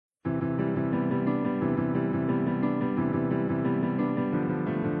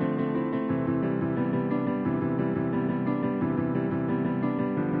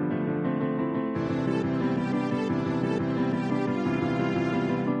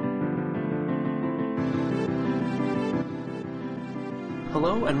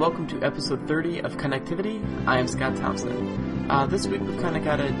Hello and welcome to episode 30 of Connectivity. I am Scott Thompson. This week we've kind of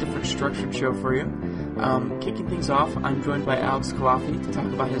got a different structured show for you. Kicking things off, I'm joined by Alex Kalafi to talk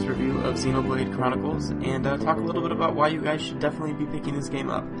about his review of Xenoblade Chronicles and talk a little bit about why you guys should definitely be picking this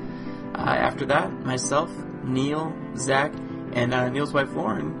game up. After that, myself, Neil, Zach, and Neil's wife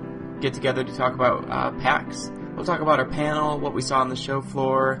Lauren get together to talk about PAX. We'll talk about our panel, what we saw on the show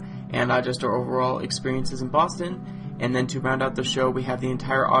floor, and just our overall experiences in Boston. And then to round out the show, we have the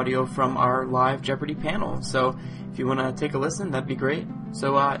entire audio from our live Jeopardy panel. So if you want to take a listen, that'd be great.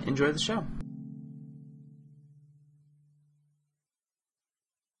 So enjoy the show.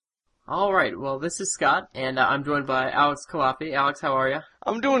 All right, well, this is Scott, and I'm joined by Alex Kalafi. Alex, how are you?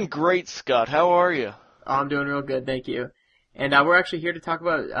 I'm doing great, Scott. How are you? I'm doing real good, thank you. And we're actually here to talk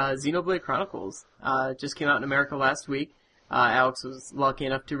about Xenoblade Chronicles. Just came out in America last week. Alex was lucky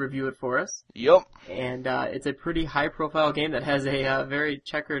enough to review it for us. Yup. And it's a pretty high-profile game that has a very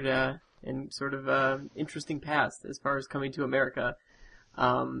checkered and sort of interesting past as far as coming to America.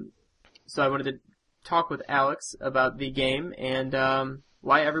 So I wanted to talk with Alex about the game and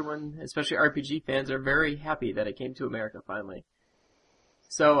why everyone, especially RPG fans, are very happy that it came to America finally.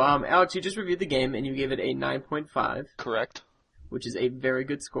 So, Alex, you just reviewed the game and you gave it a 9.5. Correct. Which is a very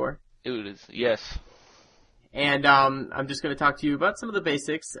good score. It is, yes. And I'm just going to talk to you about some of the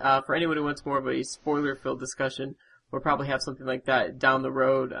basics. For anyone who wants more of a spoiler-filled discussion, we'll probably have something like that down the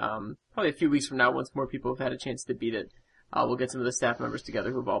road, probably a few weeks from now once more people have had a chance to beat it. We'll get some of the staff members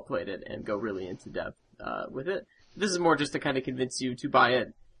together who've all played it and go really into depth with it. This is more just to kind of convince you to buy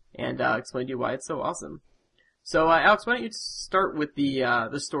it and explain to you why it's so awesome. So, Alex, why don't you start with the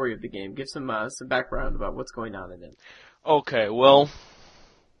story of the game? Give some background about what's going on in it. Okay, well,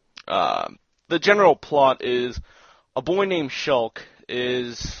 the general plot is a boy named Shulk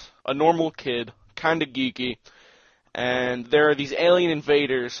is a normal kid, kind of geeky, and there are these alien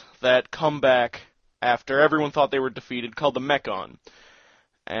invaders that come back after everyone thought they were defeated, called the Mech-on.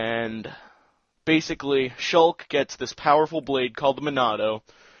 And basically, Shulk gets this powerful blade called the Monado,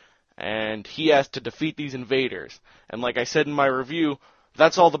 and he has to defeat these invaders. And like I said in my review,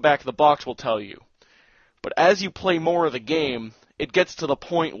 that's all the back of the box will tell you. But as you play more of the game, it gets to the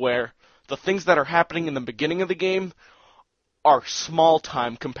point where the things that are happening in the beginning of the game are small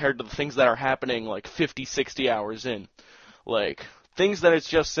time compared to the things that are happening like 50, 60 hours in. Like, things that it's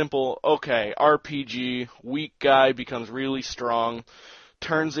just simple, okay, RPG, weak guy becomes really strong,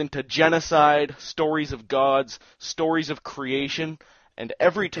 turns into genocide, stories of gods, stories of creation, and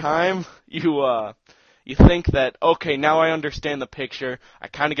every time you think that, okay, now I understand the picture, I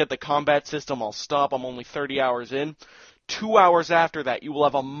kind of get the combat system, I'll stop, I'm only 30 hours in. 2 hours after that, you will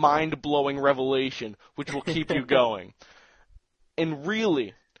have a mind-blowing revelation, which will keep you going. And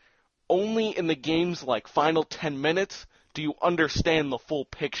really, only in the game's like final 10 minutes do you understand the full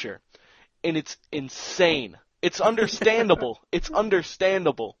picture. And it's insane. It's understandable. It's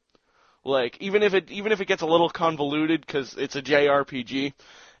understandable. Like, even if it gets a little convoluted because it's a JRPG,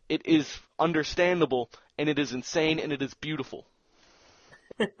 it is understandable, and it is insane, and it is beautiful.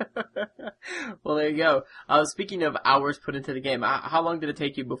 Well, there you go. Speaking of hours put into the game, how long did it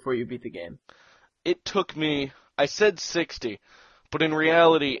take you before you beat the game? It took me, I said 60, but in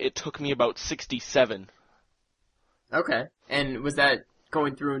reality, it took me about 67. Okay. And was that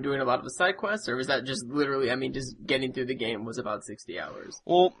going through and doing a lot of the side quests, or was that just literally, just getting through the game was about 60 hours?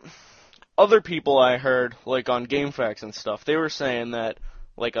 Well, other people I heard, like on GameFAQs and stuff, they were saying that,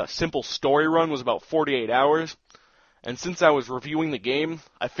 like, a simple story run was about 48 hours. And since I was reviewing the game,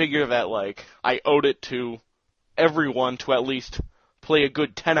 I figured that, like, I owed it to everyone to at least play a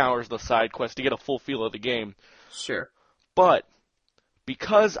good 10 hours of the side quest to get a full feel of the game. Sure. But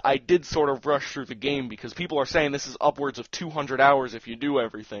because I did sort of rush through the game, because people are saying this is upwards of 200 hours if you do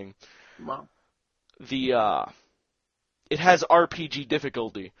everything. Wow. It has RPG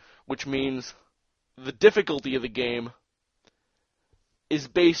difficulty, which means the difficulty of the game is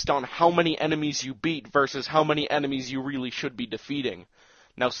based on how many enemies you beat versus how many enemies you really should be defeating.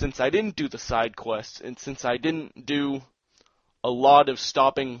 Now, since I didn't do the side quests, and since I didn't do a lot of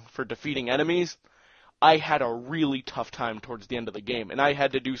stopping for defeating enemies, I had a really tough time towards the end of the game, and I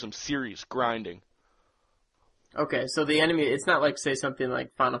had to do some serious grinding. Okay, so the enemy, it's not like, say, something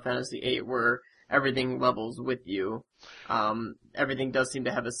like Final Fantasy VIII where everything levels with you. Everything does seem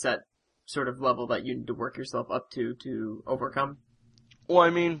to have a set sort of level that you need to work yourself up to overcome. Well,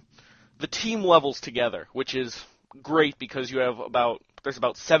 the team levels together, which is great because there's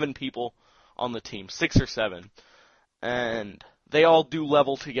about 7 people on the team, 6 or 7, and they all do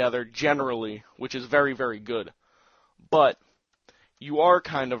level together generally, which is very, very good. But you are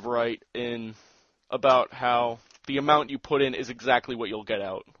kind of right in about how the amount you put in is exactly what you'll get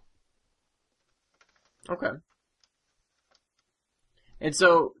out. Okay. And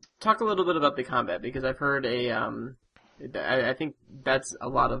so, talk a little bit about the combat, because I've heard I think that's a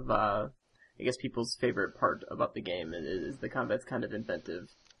lot of, I guess, people's favorite part about the game, is the combat's kind of inventive.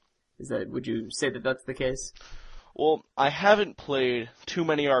 Would you say that that's the case? Well, I haven't played too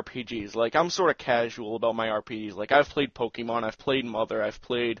many RPGs. Like, I'm sort of casual about my RPGs. Like, I've played Pokemon, I've played Mother, I've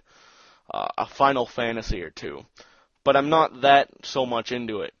played a Final Fantasy or two. But I'm not that so much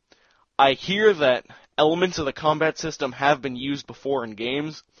into it. I hear that elements of the combat system have been used before in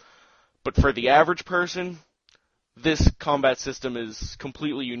games, but for the average person, this combat system is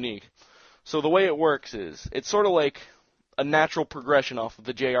completely unique. So the way it works is, it's sort of like a natural progression off of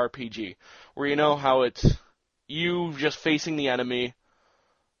the JRPG, where you know how it's you just facing the enemy,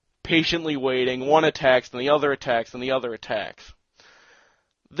 patiently waiting, one attacks, then the other attacks, then the other attacks.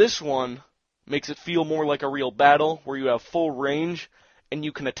 This one makes it feel more like a real battle, where you have full range, and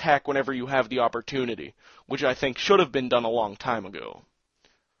you can attack whenever you have the opportunity, which I think should have been done a long time ago.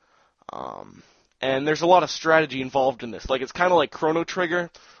 And there's a lot of strategy involved in this. Like, it's kind of like Chrono Trigger,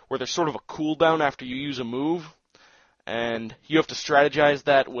 where there's sort of a cooldown after you use a move, and you have to strategize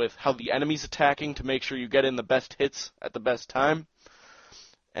that with how the enemy's attacking to make sure you get in the best hits at the best time.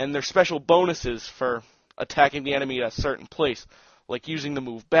 And there's special bonuses for attacking the enemy at a certain place, like using the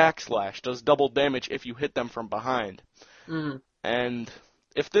move backslash does double damage if you hit them from behind. Mm. And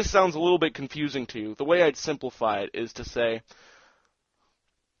if this sounds a little bit confusing to you, the way I'd simplify it is to say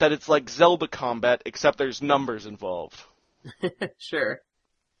that it's like Zelda combat, except there's numbers involved. Sure.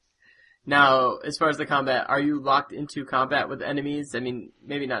 Now, as far as the combat, are you locked into combat with enemies? I mean,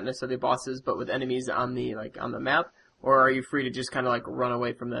 maybe not necessarily bosses, but with enemies on the map? Or are you free to just kind of run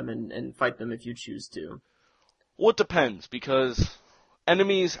away from them and fight them if you choose to? Well, it depends, because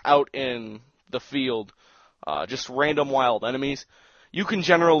enemies out in the field, just random wild enemies, you can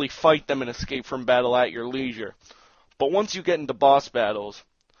generally fight them and escape from battle at your leisure. But once you get into boss battles,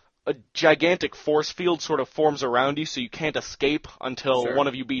 a gigantic force field sort of forms around you, so you can't escape until one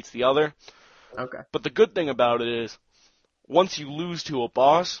of you beats the other. Okay. But the good thing about it is, once you lose to a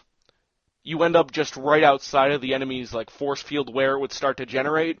boss, you end up just right outside of the enemy's force field where it would start to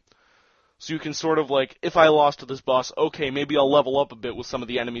generate. So you can sort of if I lost to this boss, okay, maybe I'll level up a bit with some of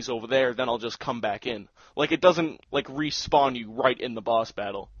the enemies over there, then I'll just come back in. It doesn't respawn you right in the boss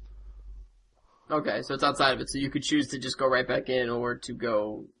battle. Okay, so it's outside of it, so you could choose to just go right back in or to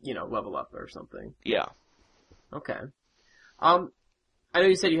go, level up or something. Yeah. Okay. I know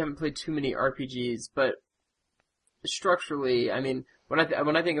you said you haven't played too many RPGs, but structurally, I mean, when I think of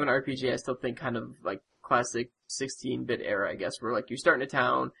an RPG, I still think kind of classic 16-bit era, I guess, where you start in a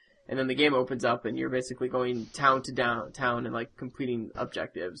town, and then the game opens up, and you're basically going town to town and completing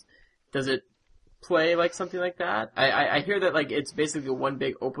objectives. Does it play like something like that? I hear that it's basically one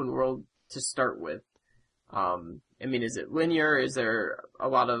big open world to start with. I mean, is it linear? Is there a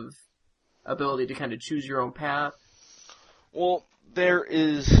lot of ability to kind of choose your own path? Well, there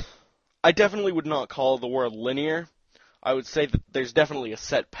is. I definitely would not call the world linear. I would say that there's definitely a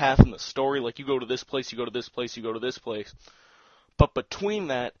set path in the story, you go to this place, you go to this place, you go to this place. But between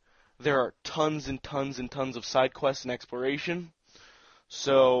that, there are tons and tons and tons of side quests and exploration.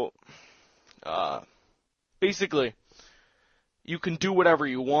 So, basically, you can do whatever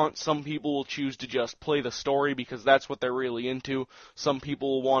you want. Some people will choose to just play the story because that's what they're really into. Some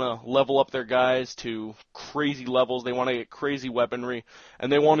people want to level up their guys to crazy levels. They want to get crazy weaponry.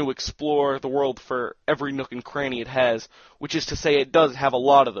 And they want to explore the world for every nook and cranny it has, which is to say it does have a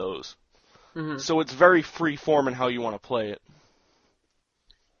lot of those. Mm-hmm. So it's very free form in how you want to play it.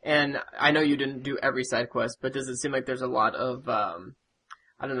 And I know you didn't do every side quest, but does it seem like there's a lot of,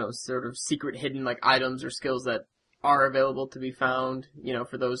 sort of secret hidden items or skills that are available to be found,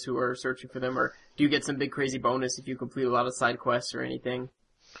 for those who are searching for them? Or do you get some big crazy bonus if you complete a lot of side quests or anything?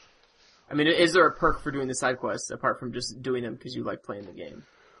 I mean, is there a perk for doing the side quests apart from just doing them because you like playing the game?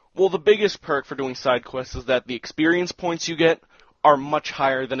 Well, the biggest perk for doing side quests is that the experience points you get are much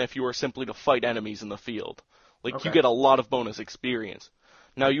higher than if you were simply to fight enemies in the field. You get a lot of bonus experience.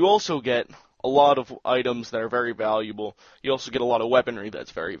 Now, you also get a lot of items that are very valuable. You also get a lot of weaponry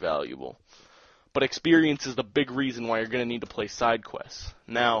that's very valuable. But experience is the big reason why you're going to need to play side quests.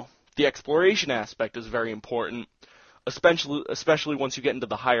 Now, the exploration aspect is very important, especially once you get into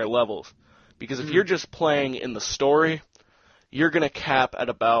the higher levels. Because if you're just playing in the story, you're going to cap at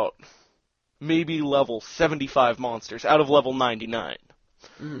about maybe level 75 monsters out of level 99.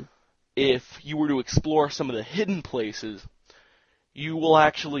 If you were to explore some of the hidden places, you will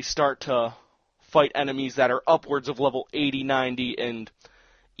actually start to fight enemies that are upwards of level 80, 90, and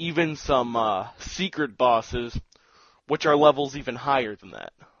even some secret bosses which are levels even higher than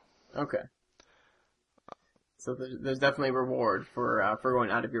that. Okay. So there's definitely a reward for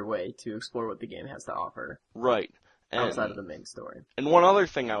going out of your way to explore what the game has to offer. Right. Outside of the main story. And one other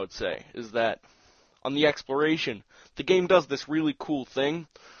thing I would say is that on the exploration, the game does this really cool thing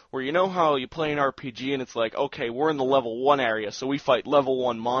where you know how you play an RPG and it's like, okay, we're in the level 1 area, so we fight level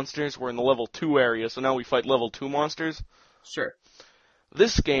 1 monsters. We're in the level 2 area, so now we fight level 2 monsters. Sure.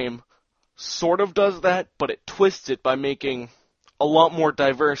 This game sort of does that, but it twists it by making a lot more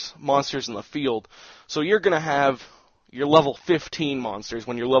diverse monsters in the field. So you're going to have your level 15 monsters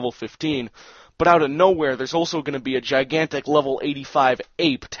when you're level 15, but out of nowhere there's also going to be a gigantic level 85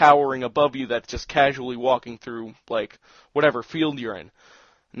 ape towering above you that's just casually walking through, like, whatever field you're in.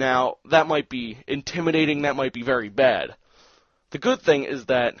 Now, that might be intimidating, that might be very bad. The good thing is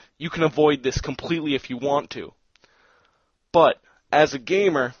that you can avoid this completely if you want to. But, as a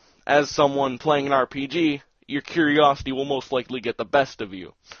gamer, as someone playing an RPG, your curiosity will most likely get the best of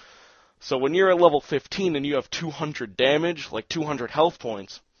you. So when you're at level 15 and you have 200 damage, like 200 health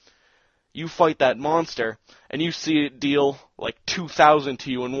points, you fight that monster, and you see it deal like 2,000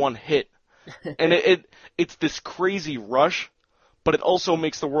 to you in one hit. And it's this crazy rush, but it also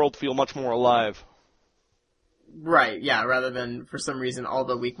makes the world feel much more alive. Right, yeah, rather than, for some reason, all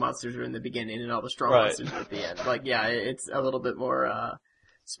the weak monsters are in the beginning and all the strong monsters are at the end. Like, yeah, it's a little bit more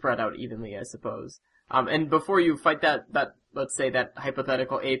spread out evenly, I suppose. And before you fight that, let's say, that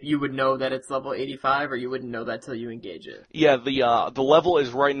hypothetical ape, you would know that it's level 85, or you wouldn't know that till you engage it? Yeah, the level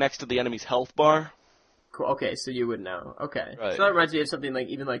is right next to the enemy's health bar. Cool. Okay, so you would know. Okay. Right. So that reminds me of something like,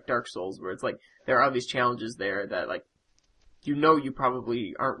 even like Dark Souls, where it's like, there are all these challenges there that, like, you know you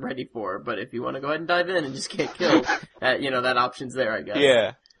probably aren't ready for, but if you want to go ahead and dive in and just get killed, that option's there, I guess.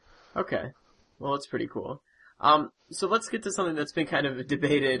 Yeah. Okay. Well, that's pretty cool. So let's get to something that's been kind of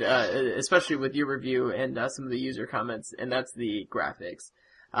debated, especially with your review and some of the user comments, and that's the graphics.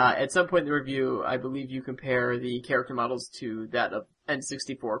 At some point in the review, I believe you compare the character models to that of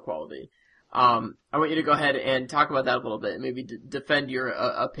N64 quality. I want you to go ahead and talk about that a little bit, and maybe defend your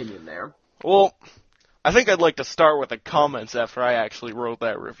opinion there. Well, I think I'd like to start with the comments after I actually wrote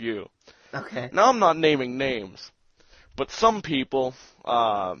that review. Okay. Now, I'm not naming names, but some people,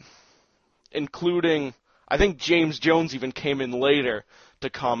 including, I think James Jones even came in later to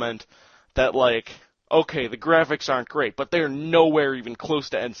comment that, like, okay, the graphics aren't great, but they're nowhere even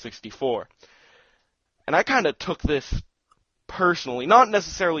close to N64. And I kind of took this personally, not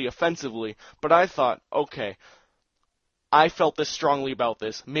necessarily offensively, but I thought, okay, I felt this strongly about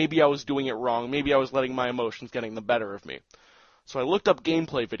this. Maybe I was doing it wrong. Maybe I was letting my emotions getting the better of me. So I looked up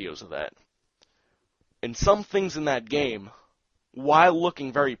gameplay videos of that. And some things in that game, while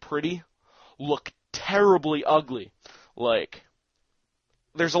looking very pretty, look terribly ugly. Like,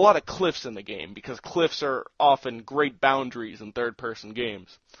 there's a lot of cliffs in the game, because cliffs are often great boundaries in third-person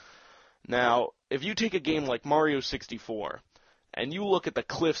games. Now, if you take a game like Mario 64, and you look at the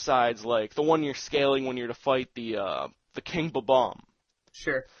cliff sides, like the one you're scaling when you're to fight the King Bomb.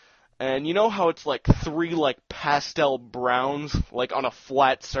 Sure. And you know how it's like 3 like pastel browns, like on a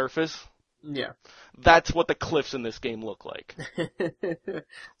flat surface? Yeah. That's what the cliffs in this game look like.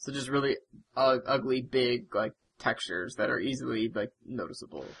 So just really ugly, big, like, textures that are easily, like,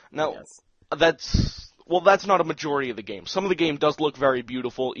 noticeable. Now, that's not a majority of the game. Some of the game does look very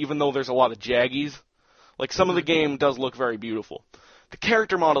beautiful, even though there's a lot of jaggies. Like, some of the game does look very beautiful. The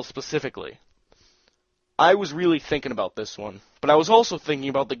character model specifically, I was really thinking about this one, but I was also thinking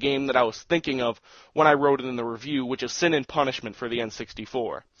about the game that I was thinking of when I wrote it in the review, which is Sin and Punishment for the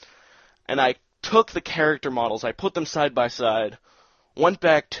N64. And I took the character models, I put them side by side, went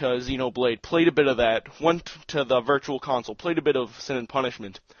back to Xenoblade, played a bit of that, went to the Virtual Console, played a bit of Sin and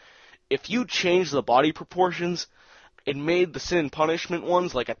Punishment. If you change the body proportions, it made the Sin and Punishment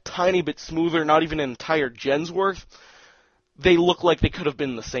ones like a tiny bit smoother, not even an entire gen's worth. They look like they could have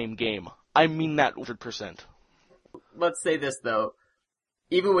been in the same game. I mean that 100%. Let's say this, though.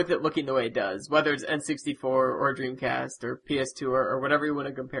 Even with it looking the way it does, whether it's N64 or Dreamcast or PS2 or whatever you want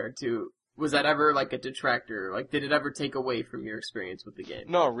to compare it to, was that ever like a detractor? Like, did it ever take away from your experience with the game?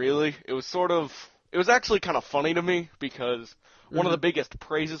 No, really. It was actually kind of funny to me, because one of the biggest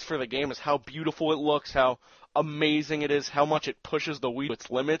praises for the game is how beautiful it looks, how amazing it is, how much it pushes the Wii to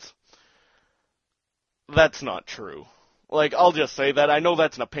its limits. That's not true. Like, I'll just say that. I know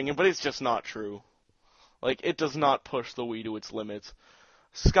that's an opinion, but it's just not true. Like, it does not push the Wii to its limits.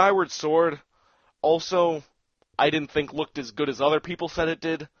 Skyward Sword, also, I didn't think looked as good as other people said it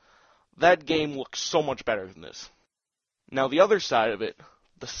did. That game looks so much better than this. Now, the other side of it,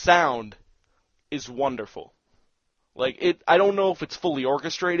 the sound is wonderful. Like, I don't know if it's fully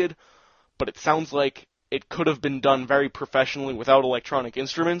orchestrated, but it sounds like it could have been done very professionally without electronic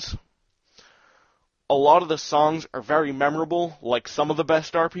instruments. A lot of the songs are very memorable, like some of the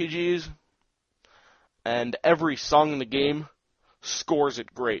best RPGs, and every song in the game scores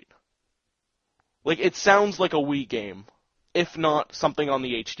it great. Like, it sounds like a Wii game, if not something on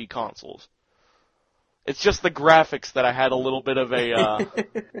the HD consoles. It's just the graphics that I had a little bit of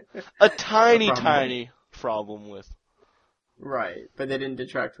a tiny problem with. Right, but they didn't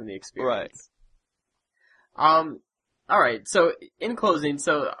detract from the experience. Right. Alright, so in closing,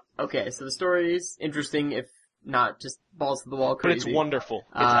 so the story's interesting, if not just balls to the wall crazy. But it's wonderful.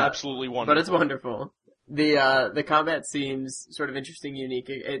 It's absolutely wonderful. But it's wonderful. The combat seems sort of interesting, unique.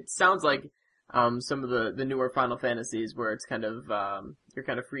 It sounds like some of the newer Final Fantasies where it's kind of you're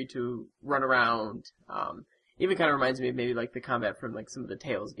kind of free to run around. Even kind of reminds me of maybe like the combat from like some of the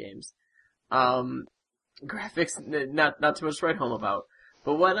Tales games. Graphics, not too much to write home about.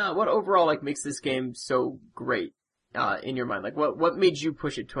 But what overall like makes this game so great in your mind? Like what made you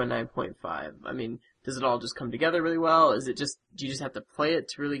push it to a 9.5? I mean, does it all just come together really well? Is it just do you just have to play it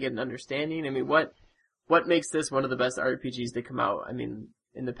to really get an understanding? I mean, what makes this one of the best RPGs to come out? I mean,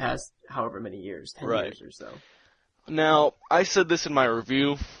 in the past however many years, 10 years or so. Now, I said this in my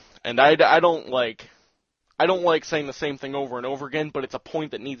review, and I don't like saying the same thing over and over again, but it's a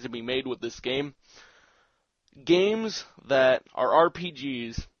point that needs to be made with this game. Games that are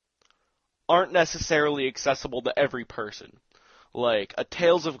RPGs aren't necessarily accessible to every person. Like a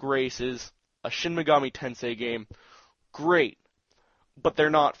Tales of Graces, a Shin Megami Tensei game, great, but they're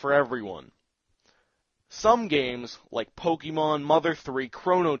not for everyone. Some games, like Pokemon, Mother 3,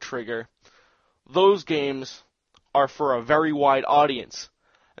 Chrono Trigger, those games are for a very wide audience.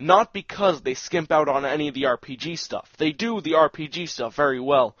 Not because they skimp out on any of the RPG stuff. They do the RPG stuff very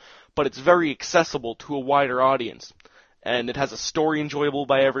well, but it's very accessible to a wider audience. And it has a story enjoyable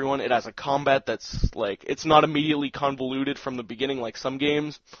by everyone. It has a combat that's, like, it's not immediately convoluted from the beginning like some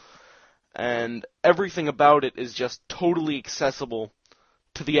games. And everything about it is just totally accessible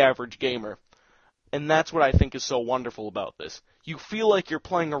to the average gamer. And that's what I think is so wonderful about this. You feel like you're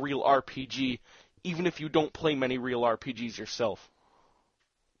playing a real RPG, even if you don't play many real RPGs yourself.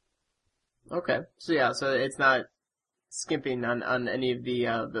 Okay. So it's not skimping on any of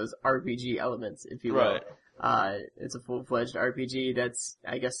the those RPG elements, if you will. Right. It's a full-fledged RPG that's,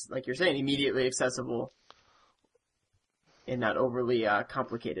 I guess, like you're saying, immediately accessible and not overly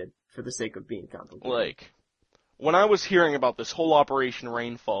complicated for the sake of being complicated. Like, when I was hearing about this whole Operation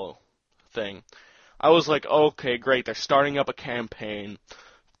Rainfall thing, I was like, okay, great, they're starting up a campaign.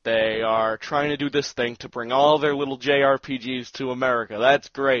 They are trying to do this thing to bring all their little JRPGs to America. That's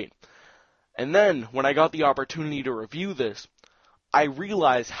great. And then, when I got the opportunity to review this, I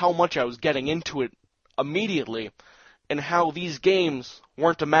realized how much I was getting into it immediately, and how these games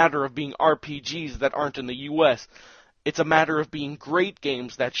weren't a matter of being RPGs that aren't in the US. It's a matter of being great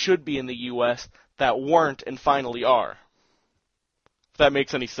games that should be in the US that weren't and finally are. If that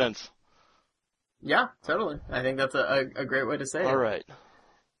makes any sense. Yeah, totally. I think that's a great way to say it. All right.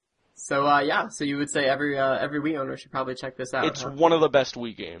 So, so you would say every Wii owner should probably check this out. It's one of the best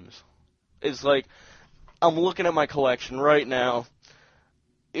Wii games. It's like, I'm looking at my collection right now.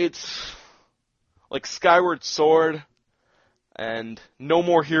 It's like Skyward Sword and No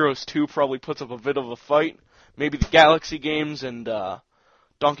More Heroes 2 probably puts up a bit of a fight. Maybe the Galaxy games and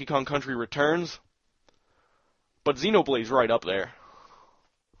Donkey Kong Country Returns. But Xenoblade's right up there.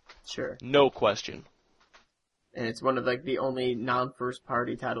 Sure. No question. And it's one of like the only non-first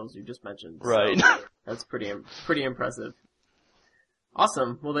party titles you just mentioned. Right. So that's pretty impressive.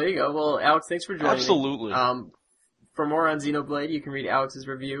 Awesome. Well, there you go. Well, Alex, thanks for joining Absolutely. me. For more on Xenoblade, you can read Alex's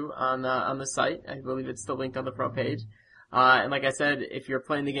review on the site. I believe it's still linked on the front page. And like I said, if you're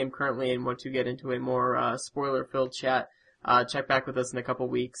playing the game currently and want to get into a more spoiler-filled chat, check back with us in a couple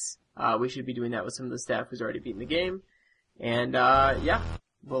weeks. We should be doing that with some of the staff who's already beaten the game. And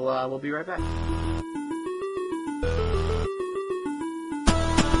we'll be right back.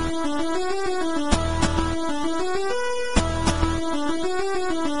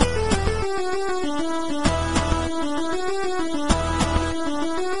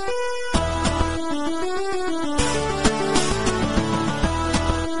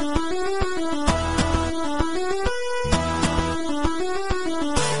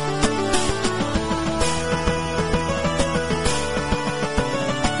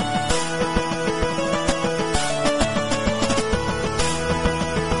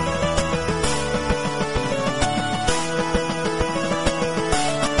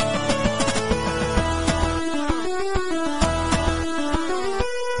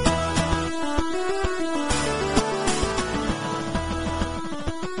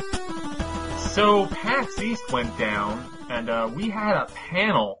 So PAX East went down, and we had a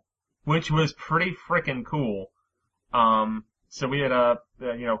panel, which was pretty frickin' cool. So we had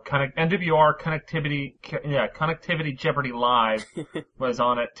NWR Connectivity Jeopardy Live was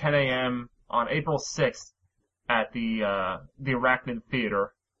on at 10 a.m. on April 6th at the Arachnid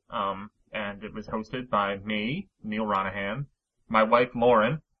Theater, and it was hosted by me, Neil Ronahan, my wife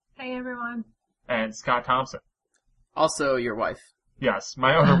Lauren. Hey everyone. And Scott Thompson. Also your wife. Yes,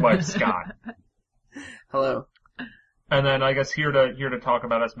 my other wife, Scott. Hello. And then I guess here to talk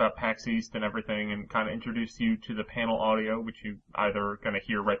about us about PAX East and everything, and kind of introduce you to the panel audio, which you either going to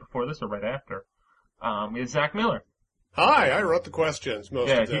hear right before this or right after, is Zach Miller. Hi, I wrote the questions,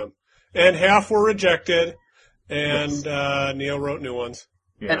 most of them, and half were rejected, and Neil wrote new ones.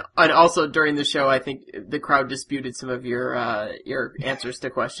 Yeah. And also during the show, I think the crowd disputed some of your answers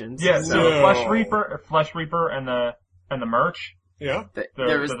to questions. Yeah, so the Flesh Reaper, and the merch. Yeah,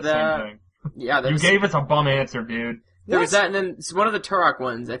 there was the same thing. Yeah, you gave us a bum answer, dude. There was that, and then one of the Turok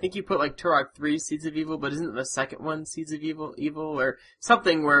ones. I think you put like Turok 3 Seeds of Evil, but isn't the second one Seeds of Evil, or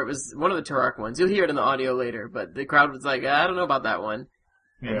something where it was one of the Turok ones? You'll hear it in the audio later, but the crowd was like, I don't know about that one.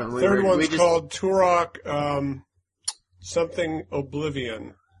 Yeah. Third one's called Turok, something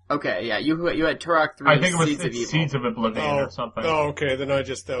Oblivion. Okay, yeah, you had Turok 3 I think it was Seeds of Evil. Seeds of Oblivion or something. Oh, okay, then that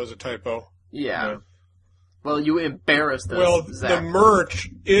was a typo. Yeah. Well, you embarrassed us, Well, Zach. The merch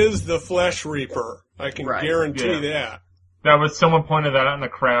is the Flesh Reaper. I can guarantee that. That was, someone pointed that out in the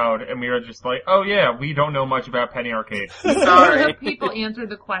crowd, and we were just like, oh yeah, we don't know much about Penny Arcade. Sorry. People answered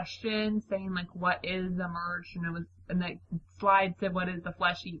the question saying like, what is the merch? And the slide said, what is the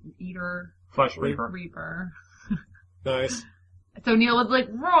Flesh Eater? Flesh Reaper. Nice. So Neil was like,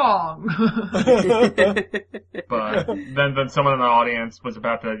 wrong. But then someone in the audience was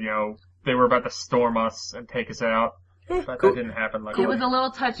about to, they were about to storm us and take us out. But that didn't happen. It was a little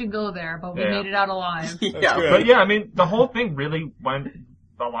touch and go there, but we made it out alive. But yeah, I mean, the whole thing really went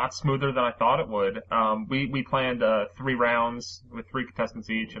a lot smoother than I thought it would. We planned 3 rounds with 3 contestants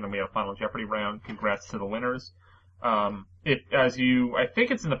each, and then we had a final Jeopardy round. Congrats to the winners. I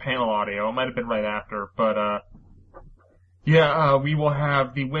think it's in the panel audio. It might have been right after, but we will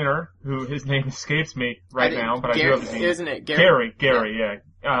have the winner, who his name escapes me now, but I do have his name. Isn't it Gary? Gary, yeah.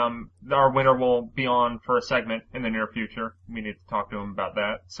 Our winner will be on for a segment in the near future. We need to talk to him about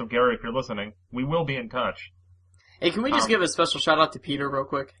that. So Gary, if you're listening, we will be in touch. Hey, can we just give a special shout out to Peter real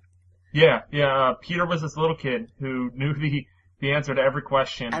quick? Yeah. Peter was this little kid who knew the answer to every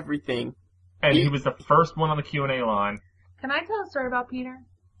question. Everything. And he was the first one on the Q&A line. Can I tell a story about Peter?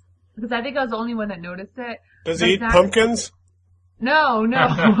 Because I think I was the only one that noticed it. Does he eat pumpkins? No,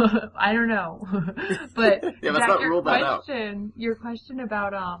 I don't know. But let's not rule that out. Your question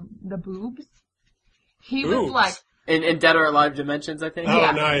about the boobs, he was like in Dead or Alive Dimensions, I think. Oh,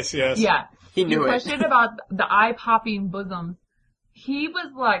 yeah. Nice, yes. Yeah, he knew your question about the eye-popping bosoms. He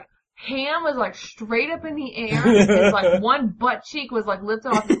was like, hand was like straight up in the air. His like one butt cheek was like lifted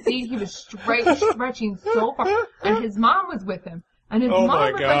off the seat. He was stretching so far, and his mom was with him, and his mom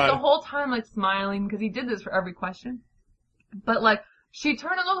was like the whole time like smiling because he did this for every question. But like, she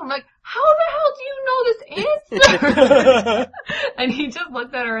turned and looked at him like, how the hell do you know this answer? And he just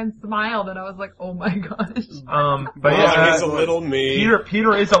looked at her and smiled, and I was like, oh my gosh. But yeah, he's a little me.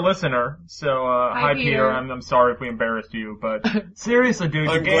 Peter is a listener, so hi Peter. I'm sorry if we embarrassed you, but seriously, dude,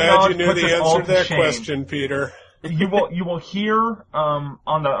 I'm glad you knew the answer to that question, Peter. You will hear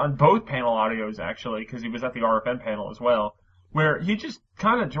on both panel audios actually, because he was at the RFN panel as well, where he just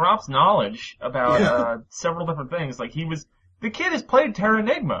kind of drops knowledge about several different things. Like the kid has played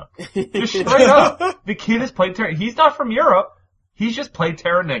Terranigma. Just straight up. The kid has played Terranigma. He's not from Europe. He's just played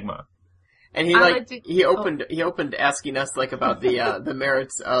Terranigma. And he opened asking us like about the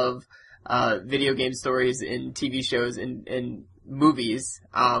merits of video game stories in TV shows and movies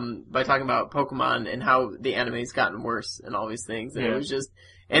by talking about Pokemon and how the anime's gotten worse and all these things. And it was just,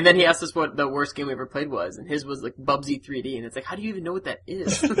 and then he asked us what the worst game we ever played was, and his was like Bubsy 3D, and it's like, how do you even know what that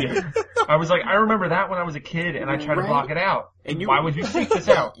is? I was like, I remember that when I was a kid, and I tried to block it out. And why would you seek this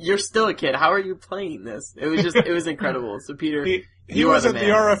out? You're still a kid. How are you playing this? It was incredible. So Peter, he was at the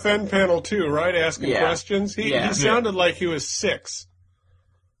RFN panel too, right? Asking questions. He sounded like he was 6.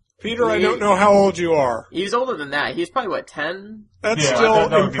 Peter, I don't know how old you are. He's older than that. He's probably 10? That's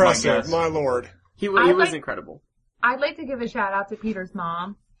still impressive, my lord. He was incredible. I'd like to give a shout out to Peter's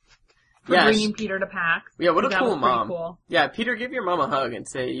mom for bringing Peter to PAX. Yeah, what a cool mom. Cool. Yeah, Peter, give your mom a hug and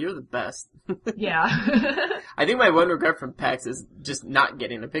say, you're the best. Yeah. I think my one regret from PAX is just not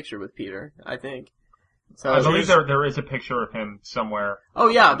getting a picture with Peter, I think. So I believe there is a picture of him somewhere. Oh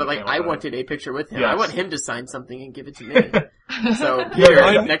yeah, but like I wanted a picture with him. Yes. I want him to sign something and give it to me. So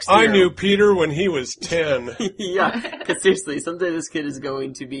Peter, next year, I knew Peter when he was 10. Yeah, because seriously, someday this kid is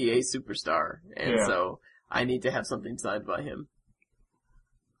going to be a superstar, and so I need to have something signed by him.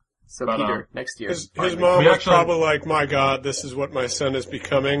 So Peter, next year. His mom was probably like, my God, this is what my son is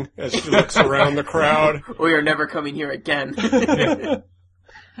becoming, as she looks around the crowd. We are never coming here again.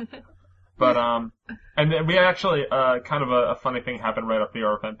 But, and then we actually, kind of a funny thing happened right off the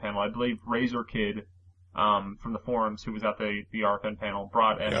RFN panel. I believe Razor Kid, from the forums, who was at the RFN panel,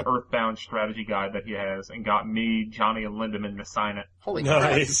 brought an Earthbound strategy guide that he has and got me, Johnny, and Lindemann to sign it. Holy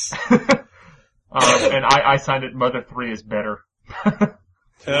nice. crap. And I signed it, Mother 3 is better.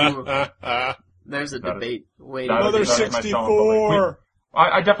 There's a debate waiting. Mother 64!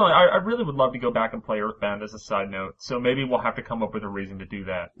 I really would love to go back and play Earthbound as a side note, so maybe we'll have to come up with a reason to do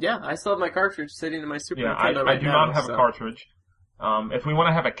that. Yeah, I still have my cartridge sitting in my Super Nintendo right now. I do not have a cartridge. If we want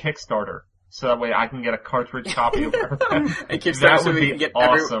to have a Kickstarter, so that way I can get a cartridge copy of Earthbound. A Kickstarter so we can get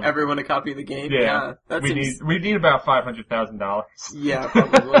awesome. everyone a copy of the game? Yeah. We need about $500,000. Yeah,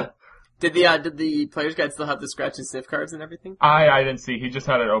 probably. Did the player's guide still have the scratch and sniff cards and everything? I didn't see. He just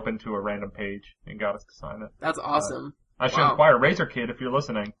had it open to a random page and got us to sign it. That's awesome. I should inquire, Razor Kid, if you're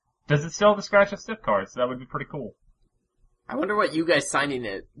listening. Does it still have the scratch and sniff cards? That would be pretty cool. I wonder what you guys signing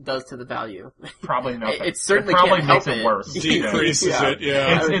it does to the value. Probably nothing. It certainly probably can't makes help it worse. Decreases it,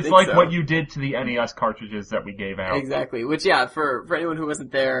 yeah. It's like what you did to the NES cartridges that we gave out. Exactly. Which, yeah, for anyone who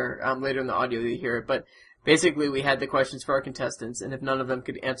wasn't there, later in the audio you hear it, but basically we had the questions for our contestants, and if none of them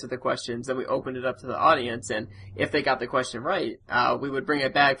could answer the questions, then we opened it up to the audience, and if they got the question right, we would bring a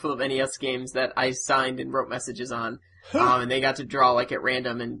bag full of NES games that I signed and wrote messages on, and they got to draw like at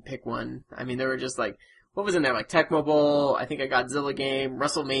random and pick one. I mean, there were just like, what was in there? Like Tecmo Bowl, I think a Godzilla game,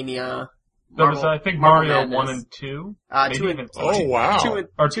 WrestleMania. There was, I think, Mario 1 and 2. 2 and 3. Oh, wow.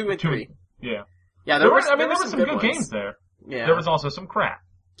 2 and 3. Yeah. Yeah, there were some good games there. Yeah. There was also some crap.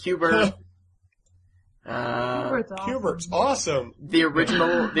 Q*bert. Q*bert's awesome. The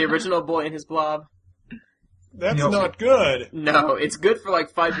original Boy and His Blob. That's not good. No, it's good for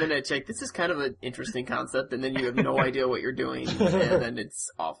like 5 minutes. Like, this is kind of an interesting concept, and then you have no idea what you're doing, and then it's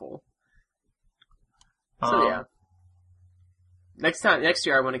awful. So yeah. Next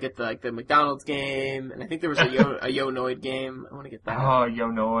year I want to get the McDonald's game, and I think there was a Yo-Noid game. I want to get that. Oh,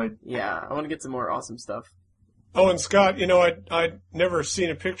 Yo-Noid. Yeah, I want to get some more awesome stuff. Oh, and Scott, I'd never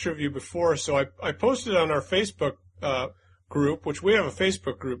seen a picture of you before, so I posted on our Facebook group, which we have a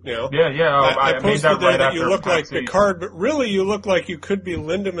Facebook group now. Yeah. I posted made that there right that you look like PAX-oholics. Picard, but really you look like you could be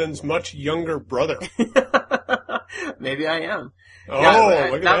Lindemann's much younger brother. Maybe I am. Oh, yeah,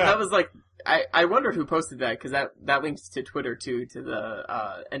 look at that. That was like, I wondered who posted that, because that links to Twitter too, to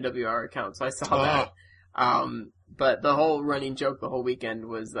the NWR account, so I saw that. But the whole running joke the whole weekend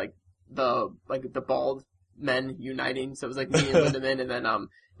was like the bald men uniting, so it was like me and Lindemann and then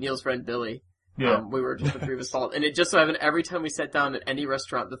Neil's friend Billy. Yeah. We were just the three of us bald. And it just so happened every time we sat down at any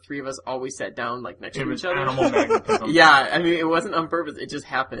restaurant, the three of us always sat down like next to each other. Animal magnetism. Yeah, I mean, it wasn't on purpose, it just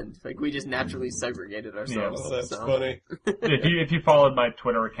happened. Like, we just naturally segregated ourselves. Yeah, well, that's funny. If you followed my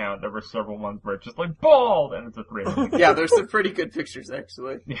Twitter account, there were several ones where it's just like, bald! And it's a three of them. Yeah, there's some pretty good pictures,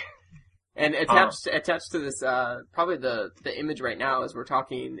 actually. And attached to this, probably the image right now as we're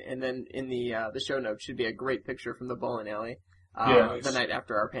talking, and then in the show notes should be a great picture from the bowling alley. The night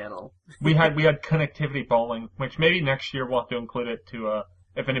after our panel. we had connectivity bowling, which maybe next year we'll have to include it to,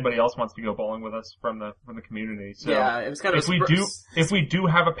 if anybody else wants to go bowling with us from the community. So yeah, it was kind of if we do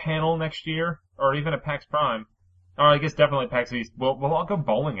have a panel next year, or even at PAX Prime, or I guess definitely PAX East, we'll all go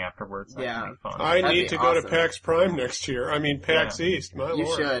bowling afterwards. That should be fun. I need to go to PAX Prime next year. I mean, PAX East, my You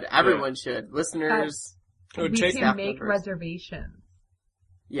lord. should. Everyone should. Listeners, we can make reservations.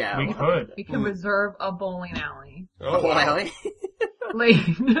 Yeah. We could. We can reserve a bowling alley. Oh, a bowling alley?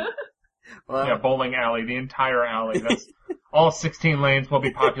 Lane. Well, yeah, bowling alley, the entire alley. That's all 16 lanes will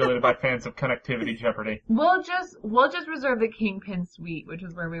be populated by fans of Connectivity Jeopardy. We'll just reserve the Kingpin Suite, which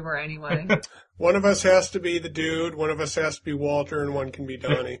is where we were anyway. One of us has to be the dude, one of us has to be Walter, and one can be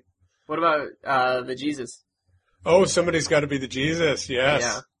Donnie. What about the Jesus? Oh, somebody's got to be the Jesus, yes.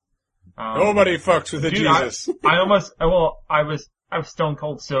 Yeah. Nobody fucks with the Jesus. I was stone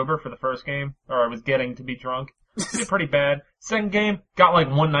cold sober for the first game, or I was getting to be drunk. Did pretty bad. Second game, got like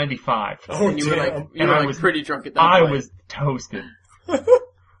 195. Oh, and you damn. were like pretty drunk at that point. I was toasted.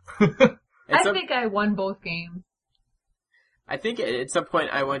 I think I won both games. I think at some point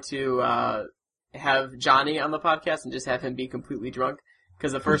I want to have Johnny on the podcast and just have him be completely drunk.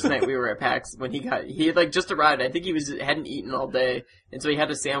 Because the first night we were at PAX, when he had like just arrived, I think he hadn't eaten all day, and so he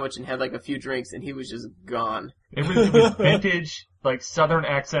had a sandwich and had like a few drinks, and he was just gone. It was vintage, like Southern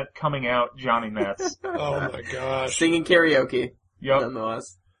accent coming out, Johnny Metz. Oh my gosh. Singing karaoke. Yep.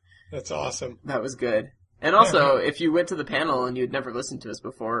 Nonetheless. That's awesome. That was good. And also, if you went to the panel and you'd never listened to us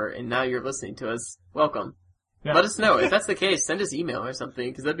before, and now you're listening to us, welcome. Yeah. Let us know. If that's the case, send us email or something,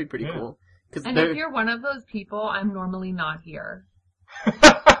 because that'd be pretty cool. And if you're one of those people, I'm normally not here.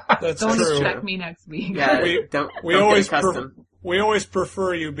 That's don't true. expect me next week. Yeah, we always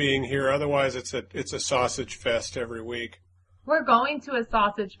prefer you being here. Otherwise, it's a sausage fest every week. We're going to a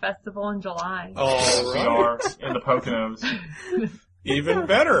sausage festival in July. All right. We are in the Poconos. Even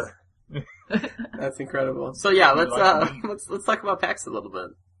better. That's incredible. So yeah, let's talk about PAX a little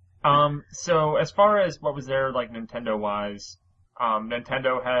bit. So as far as what was there, like Nintendo wise,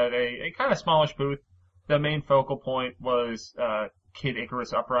 Nintendo had a kind of smallish booth. The main focal point was Kid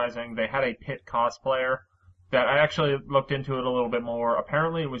Icarus Uprising. They had a Pit cosplayer that I actually looked into it a little bit more.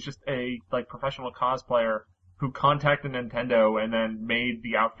 Apparently, it was just a like professional cosplayer who contacted Nintendo and then made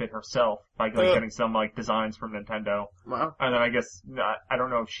the outfit herself by getting some like designs from Nintendo. Wow. And then I guess I don't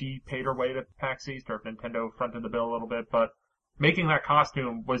know if she paid her way to PAX East or if Nintendo fronted the bill a little bit, but making that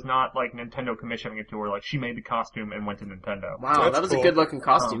costume was not like Nintendo commissioning it to her. Like she made the costume and went to Nintendo. Wow, that was cool. A good looking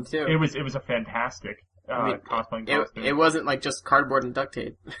costume too. It was a fantastic cosplaying costume. It wasn't like just cardboard and duct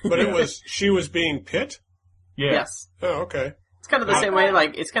tape. But she was being Pit? Yeah. Yes. Oh, okay. It's kind of the same way,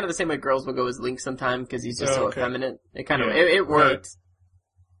 like, it's kind of the same way girls will go as Link sometime, because he's just so effeminate. It kind of, it worked.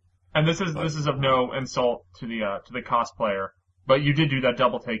 And this is of no insult to the cosplayer, but you did do that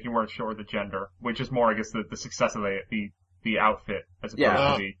double take, you weren't sure of the gender, which is more, I guess, the success of the outfit, as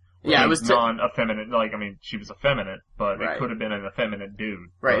opposed to it was non-effeminate, like, I mean, she was effeminate, but it could have been an effeminate dude.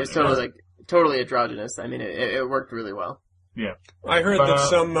 Right, it was totally androgynous. I mean, it worked really well. Yeah. I heard that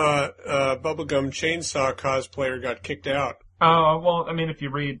some, bubblegum chainsaw cosplayer got kicked out. Well, I mean, if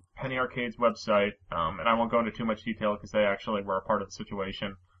you read Penny Arcade's website, and I won't go into too much detail because they actually were a part of the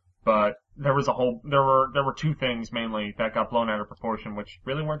situation, but there were two things mainly that got blown out of proportion, which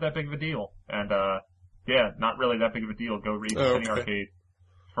really weren't that big of a deal. And, not really that big of a deal. Go read Penny Arcade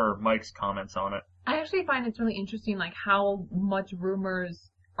for Mike's comments on it. I actually find it's really interesting, like, how much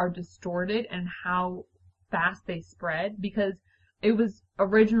rumors are distorted and how fast they spread, because it was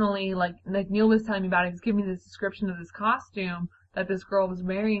originally, like Neil was telling me about it, he was giving me this description of this costume that this girl was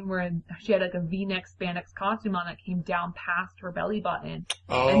wearing, where she had like a V-neck spandex costume on that came down past her belly button.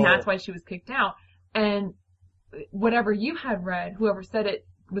 Oh. And that's why she was kicked out. And whatever you had read, whoever said it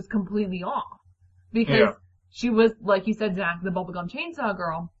was completely off. Because she was, like you said, Zach, the bubblegum chainsaw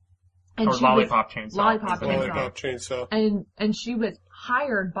girl. And or she Lollipop was, Chainsaw. Lollipop Chainsaw. And she was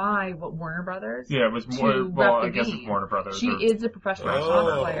hired by, Warner Brothers? Yeah, it was more, well, I guess it's Warner Brothers. She is a professional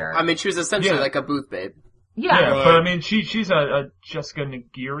cosplayer. I mean, she was essentially like a booth babe. Yeah, but I mean, she's a Jessica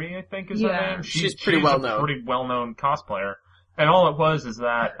Nagiri, I think is her name. She's pretty well known. Pretty well known cosplayer. And all it was is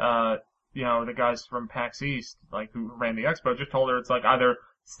that, the guys from PAX East, like, who ran the expo, just told her it's like either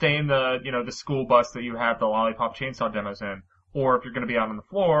stay in the school bus that you have the Lollipop Chainsaw demos in, or if you're going to be out on the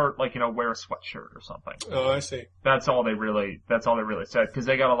floor, like, wear a sweatshirt or something. Oh, I see. That's all they really said, because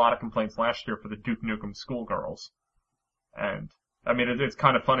they got a lot of complaints last year for the Duke Nukem schoolgirls. And, I mean, it's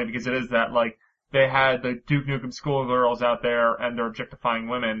kind of funny because it is that, like, they had the Duke Nukem schoolgirls out there and they're objectifying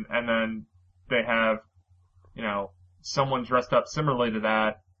women, and then they have, someone dressed up similarly to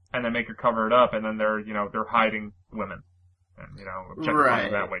that, and they make her cover it up, and then they're hiding women. And,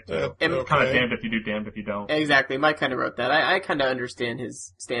 objectifying that way too. It's kind of damned if you do, damned if you don't. Exactly. Mike kind of wrote that. I kind of understand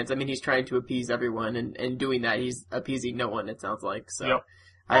his stance. I mean, he's trying to appease everyone, and doing that, he's appeasing no one, it sounds like. So, yep.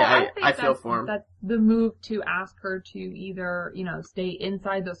 I feel for him. That's the move to ask her to either, stay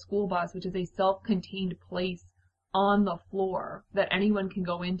inside the school bus, which is a self-contained place on the floor that anyone can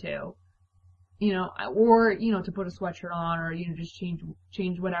go into, or, to put a sweatshirt on, or, just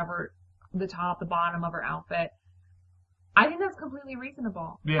change whatever, the top, the bottom of her outfit. I think that's completely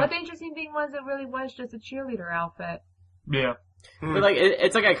reasonable. Yeah. But the interesting thing was it really was just a cheerleader outfit. Yeah. But like,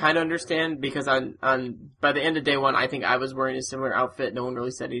 it's like I kind of understand, because by the end of day one, I think I was wearing a similar outfit. No one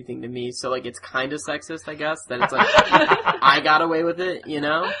really said anything to me. So like, it's kind of sexist, I guess, that it's like, I got away with it,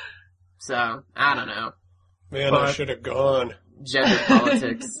 So, I don't know. Man, I should have gone. Gender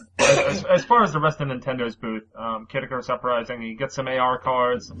politics. As far as the rest of Nintendo's booth, Kid Icarus Uprising, you get some AR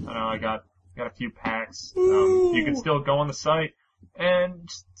cards. I got a few packs. You can still go on the site and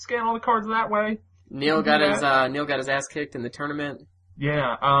scan all the cards that way. Neil got his ass kicked in the tournament.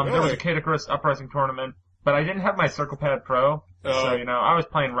 Yeah, really? There was a Kid Icarus Uprising tournament, but I didn't have my Circle Pad Pro, so I was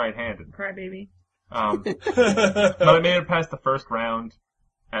playing right-handed. Crybaby. But I made it past the first round.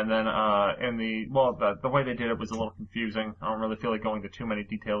 And then, the way they did it was a little confusing. I don't really feel like going into too many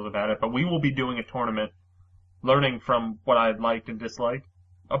details about it, but we will be doing a tournament, learning from what I liked and disliked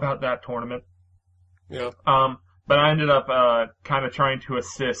about that tournament. Yeah. But I ended up, kind of trying to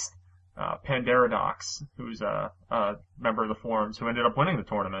assist, Pandaradox, who's a member of the forums, who ended up winning the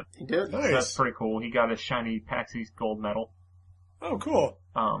tournament. He did. Nice. So that's pretty cool. He got a shiny PAX East gold medal. Oh, cool.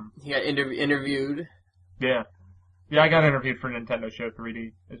 He got interviewed. Yeah. Yeah, I got interviewed for Nintendo Show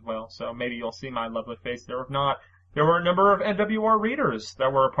 3D as well, so maybe you'll see my lovely face there. If not, there were a number of NWR readers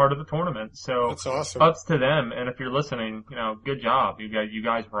that were a part of the tournament, so that's awesome. ups to them, and if you're listening, good job. You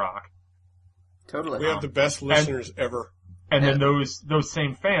guys rock. Totally. We have the best listeners ever. And then those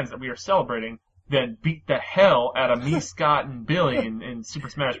same fans that we are celebrating then beat the hell out of me, Scott, and Billy in Super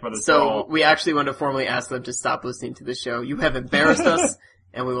Smash Bros. So we actually want to formally ask them to stop listening to the show. You have embarrassed us,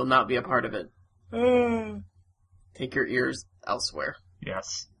 and we will not be a part of it. Take your ears elsewhere.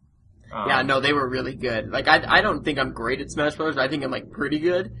 Yes. Yeah, no, they were really good. Like, I don't think I'm great at Smash Bros. I think I'm, like, pretty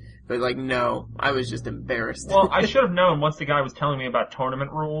good. But, like, no, I was just embarrassed. Well, I should have known once the guy was telling me about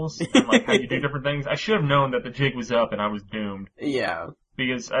tournament rules and, like, how you do different things. I should have known that the jig was up and I was doomed. Yeah.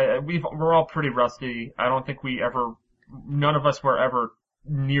 Because we're all pretty rusty. I don't think none of us were ever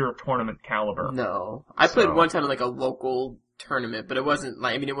near tournament caliber. No. I played one time in, like, a local tournament, but it wasn't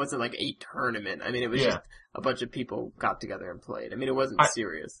like a tournament. I mean, it was just a bunch of people got together and played. I mean, it wasn't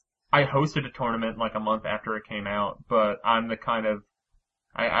serious. I hosted a tournament like a month after it came out, but I'm the kind of,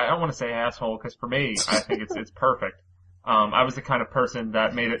 I don't want to say asshole, because for me, I think it's perfect. I was the kind of person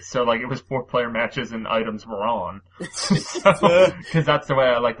that made it so like it was 4-player matches and items were on. Because that's the way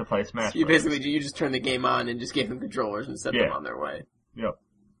I like to play Smash. So you just turned the game on and just gave them controllers and set them on their way. Yep.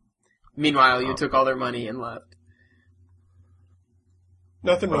 Meanwhile, you took all their money and left.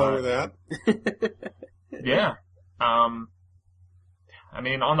 Nothing wrong with that. Yeah. I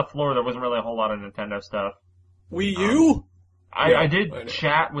mean, on the floor, there wasn't really a whole lot of Nintendo stuff. Wii U? I did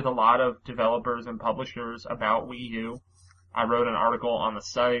chat with a lot of developers and publishers about Wii U. I wrote an article on the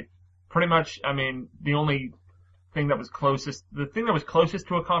site. Pretty much, I mean, the thing that was closest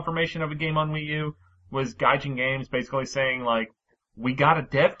to a confirmation of a game on Wii U was Gaijin Games basically saying, like, we got a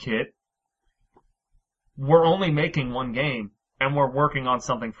dev kit, we're only making one game, and we're working on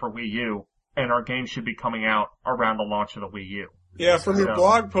something for Wii U, and our game should be coming out around the launch of the Wii U. Yeah, from your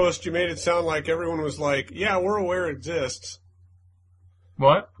blog post, you made it sound like everyone was like, yeah, we're aware it exists.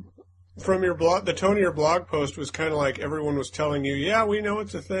 What? From your blog, the tone of your blog post was kind of like everyone was telling you, yeah, we know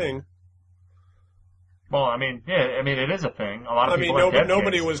it's a thing. Well, I mean, it is a thing. A lot of people have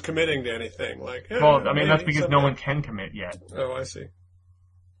nobody kits. was committing to anything. Like, well, I mean, that's because no one can commit yet. Oh, I see.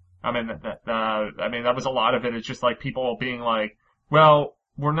 I mean, that was a lot of it. It's just like people being like, well,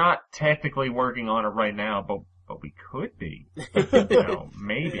 we're not technically working on it right now, but we could be.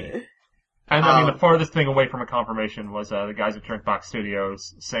 Maybe. And I mean, the farthest thing away from a confirmation was the guys at Drinkbox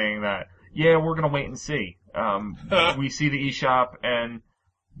Studios saying that, yeah, we're gonna wait and see. We see the eShop and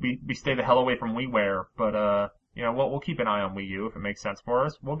we stay the hell away from WiiWare, but we'll keep an eye on Wii U if it makes sense for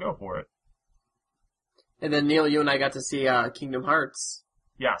us. We'll go for it. And then Neil, you and I got to see Kingdom Hearts.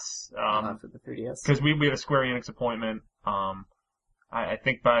 Yes. For the 3DS. Because we had a Square Enix appointment. I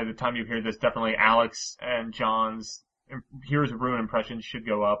think by the time you hear this, definitely Alex and John's Heroes of Ruin impressions should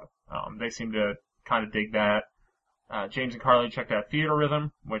go up. They seem to kind of dig that. James and Carly checked out Theater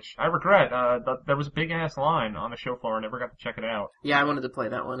Rhythm, which I regret. There was a big ass line on the show floor. I never got to check it out. Yeah, I wanted to play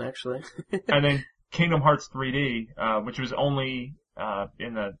that one actually. And then Kingdom Hearts 3D, which was only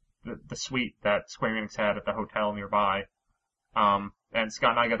in the suite that Square Enix had at the hotel nearby. And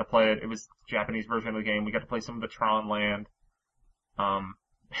Scott and I got to play it. It was the Japanese version of the game. We got to play some of the Tron Land.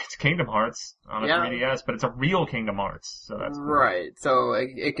 It's Kingdom Hearts on a 3DS, but it's a real Kingdom Hearts, so that's cool. Right. So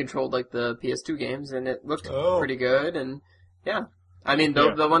it controlled like the PS2 games, and it looked pretty good. And yeah, I mean,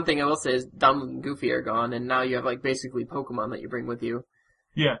 the one thing I will say is Donald and Goofy are gone, and now you have like basically Pokemon that you bring with you.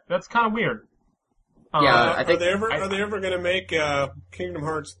 Yeah, that's kind of weird. Yeah, I think are they ever going to make Kingdom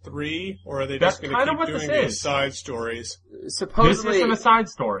Hearts 3, or are they just going to keep doing these side stories? Supposedly, this is a side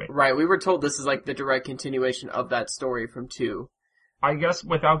story. Right, we were told this is like the direct continuation of that story from 2. I guess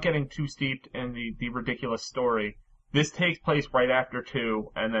without getting too steeped in the ridiculous story, this takes place right after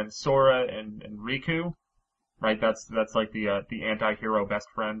 2, and then Sora and Riku, right? That's like the anti-hero best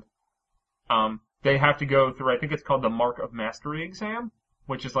friend. They have to go through, I think it's called the Mark of Mastery exam,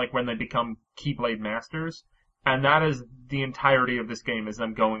 which is like when they become Keyblade Masters. And that is the entirety of this game, is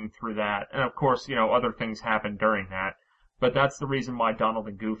them going through that. And of course, other things happen during that. But that's the reason why Donald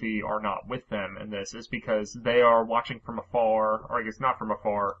and Goofy are not with them in this, is because they are watching from afar, or I guess not from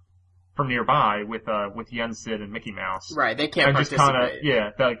afar, from nearby with Yen Sid and Mickey Mouse. Right, they can't and just participate.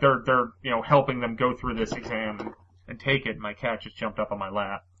 They're helping them go through this exam and take it. My cat just jumped up on my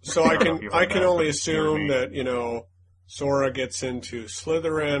lap. So I can only assume that, Sora gets into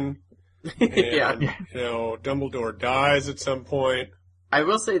Slytherin, and, Dumbledore dies at some point. I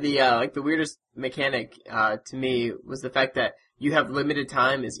will say the weirdest mechanic, to me was the fact that you have limited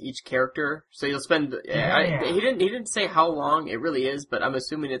time as each character, so you'll spend, he didn't say how long it really is, but I'm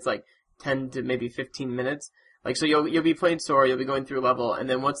assuming it's like 10 to maybe 15 minutes. Like, so you'll be playing Sora, you'll be going through a level, and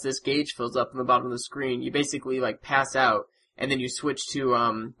then once this gauge fills up on the bottom of the screen, you basically like pass out, and then you switch to,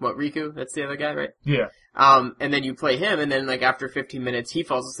 Riku? That's the other guy, right? Yeah. And then you play him, and then like after 15 minutes, he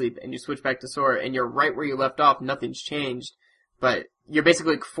falls asleep, and you switch back to Sora, and you're right where you left off, nothing's changed, but you're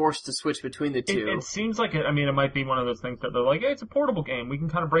basically forced to switch between the two. It seems like it might be one of those things that they're like, hey, it's a portable game, we can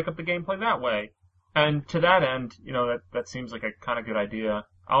kind of break up the gameplay that way. And to that end, that seems like a kind of good idea.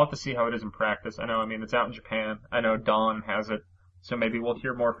 I'll have to see how it is in practice. It's out in Japan. I know Don has it, so maybe we'll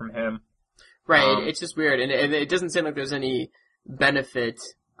hear more from him. Right, it's just weird, and it doesn't seem like there's any benefit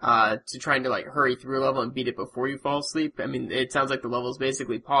to trying to like hurry through a level and beat it before you fall asleep. It sounds like the level's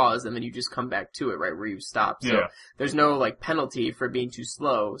basically pause, and then you just come back to it right where you stopped. So there's no like penalty for being too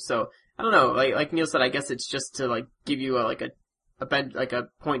slow. So I don't know, like Neil said, I guess it's just to like give you a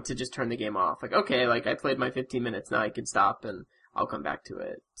point to just turn the game off. Like, okay, like I played my 15 minutes, now I can stop and I'll come back to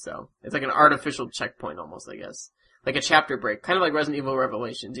it. So it's like an artificial checkpoint almost, I guess. Like a chapter break, kind of like Resident Evil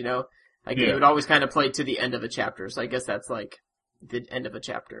Revelations, Like you would always kind of play to the end of a chapter. So I guess that's like the end of a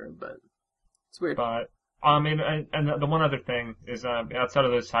chapter, but it's weird. But and the one other thing is outside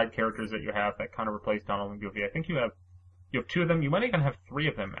of those side characters that you have that kind of replace Donald and Goofy, I think you have two of them. You might even have three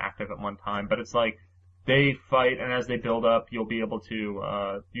of them active at one time, but it's like they fight, and as they build up, you'll be able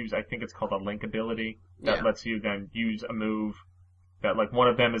to use, I think it's called a link ability that lets you then use a move that, like, one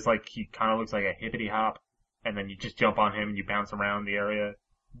of them is like, he kind of looks like a hippity hop, and then you just jump on him and you bounce around the area,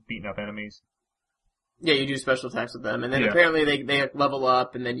 beating up enemies. Yeah, you do special attacks with them, and then apparently they level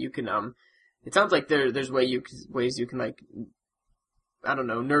up, and then you can it sounds like there's ways you can like, I don't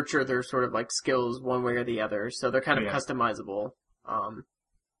know, nurture their sort of like skills one way or the other, so they're kind of customizable.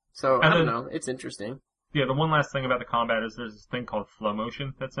 So I don't know, it's interesting. Yeah, the one last thing about the combat is there's this thing called flow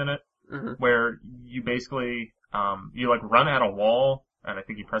motion that's in it, where you basically you like run at a wall, and I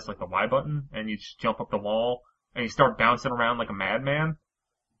think you press like the Y button, and you just jump up the wall, and you start bouncing around like a madman.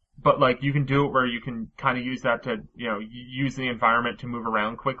 But like you can do it where you can kind of use that to, use the environment to move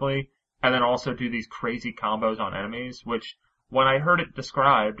around quickly, and then also do these crazy combos on enemies, which when I heard it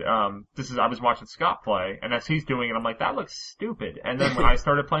described, I was watching Scott play, and as he's doing it, I'm like, that looks stupid. And then when I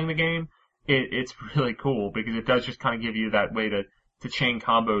started playing the game, it's really cool because it does just kind of give you that way to chain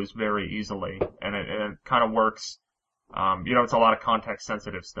combos very easily, and it kind of works. It's a lot of context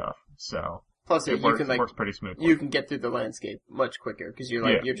sensitive stuff, so. Plus, it works pretty smoothly. You can get through the landscape much quicker because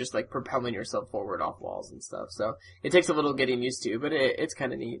you're just like propelling yourself forward off walls and stuff. So it takes a little getting used to, but it's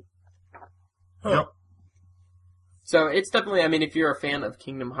kind of neat. Huh. Yep. So it's definitely, if you're a fan of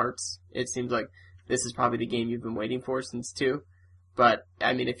Kingdom Hearts, it seems like this is probably the game you've been waiting for since 2. But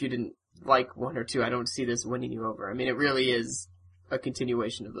if you didn't like 1 or 2, I don't see this winning you over. It really is a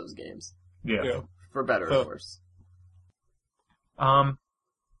continuation of those games. Yeah. For better or worse.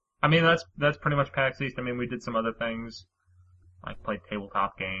 That's pretty much PAX East. We did some other things, like played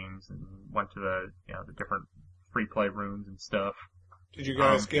tabletop games and went to the different free play rooms and stuff. Did you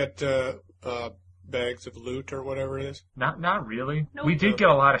guys get bags of loot or whatever it is? Not really. No. We did get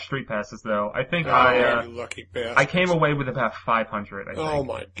a lot of street passes though. I think you lucky bastards. I came away with about 500. I think. Oh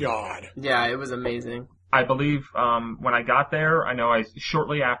my god! Yeah, it was amazing. I believe when I got there,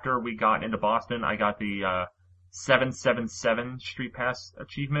 shortly after we got into Boston, I got the 777 Street Pass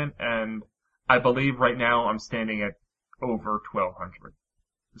achievement, and I believe right now I'm standing at over 1,200.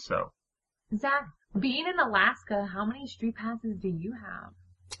 So. Zach, being in Alaska, how many Street Passes do you have?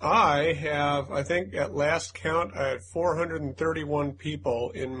 I think at last count, I had 431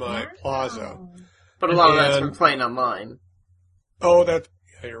 people in my plaza. But a lot of that's from playing online. Oh,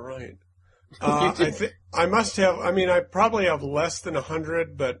 you're right. I must have, I probably have less than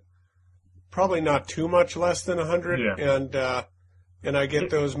 100, but probably not too much less than 100. Yeah. And I get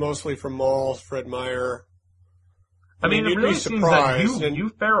those mostly from malls, Fred Meyer. It really seems that you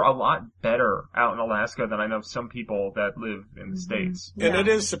fare a lot better out in Alaska than I know some people that live in the States. And it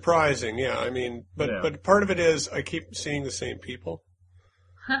is surprising, but part of it is I keep seeing the same people.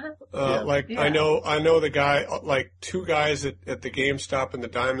 I know the guy, like 2 guys at the GameStop in the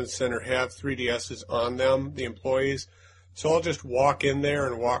Diamond Center have 3DSs on them, the employees. So I'll just walk in there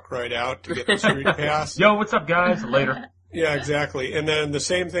and walk right out to get the street pass. Yo, what's up, guys? Later. Yeah, exactly. And then the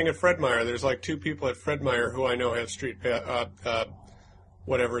same thing at Fred Meyer. There's like 2 people at Fred Meyer who I know have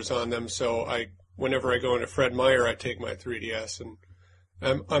whatever's on them. So whenever I go into Fred Meyer, I take my 3DS, and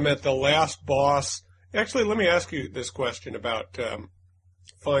I'm at the last boss. Actually, let me ask you this question about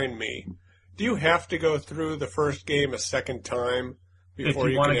Find Me. Do you have to go through the first game a second time before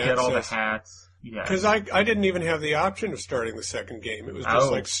if you want to get all the access? hats? Yeah. Because I didn't even have the option of starting the second game. It was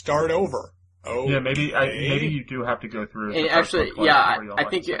just like start over. Oh, yeah, maybe you do have to go through. And actually, yeah, I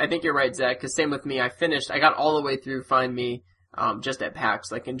think you're right, Zach. Because same with me. I got all the way through Find Me, just at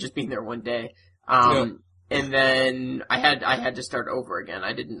PAX, like, and just being there one day. And then I had to start over again.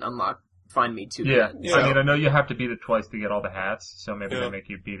 I didn't unlock Find Me too. Yeah. I mean, I know you have to beat it twice to get all the hats, so maybe they make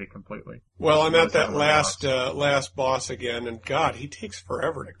you beat it completely. Well, I'm at that last boss again, and God, he takes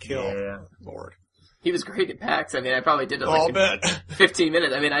forever to kill. Yeah. Lord. He was great at PAX. I mean, I probably did it like in 15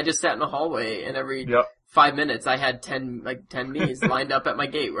 minutes. I mean, I just sat in the hallway, and every 5 minutes I had 10 me's lined up at my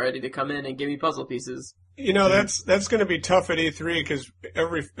gate ready to come in and give me puzzle pieces. You know, that's going to be tough at E3 because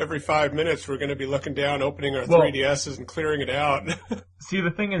every 5 minutes we're going to be looking down, opening our 3DSs and clearing it out. See, the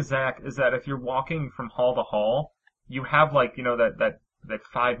thing is, Zach, is that if you're walking from hall to hall, you have like, you know, that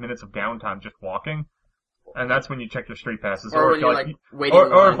 5 minutes of downtime just walking, and that's when you check your street passes. Or when you're like waiting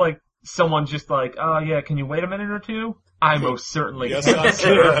or if like someone's just like, oh yeah, can you wait a minute or two? I most certainly yes, I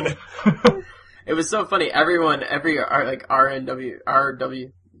can. It was so funny. RW,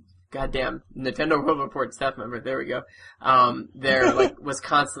 goddamn, Nintendo World Report staff member, there we go. There was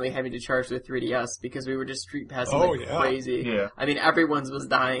constantly having to charge their 3DS because we were just street passing crazy. Yeah. I mean, everyone's was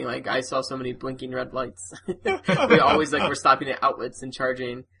dying. Like, I saw so many blinking red lights. We always were stopping at outlets and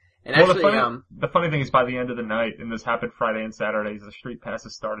charging. And actually, the funny thing is, by the end of the night, and this happened Friday and Saturdays, the street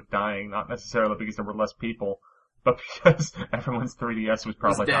passes started dying, not necessarily because there were less people, but because everyone's 3DS was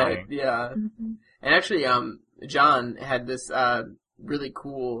probably dying. Yeah. Mm-hmm. And actually, John had this, really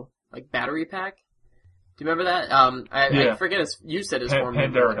cool, battery pack. Do you remember that? I forget you said his form.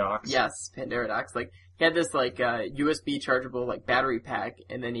 Pandaradox. Yes, Pandaradox. He had this, USB chargeable, battery pack,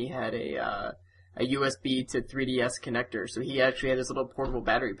 and then he had a USB to 3DS connector. So he actually had this little portable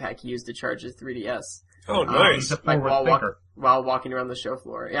battery pack he used to charge his 3DS. Oh, nice. While walking around the show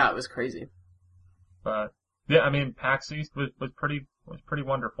floor. Yeah, it was crazy. But, yeah, I mean, PAX East was pretty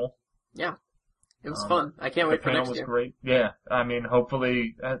wonderful. Yeah. It was fun. I can't wait for next year. The panel was great. Yeah. I mean,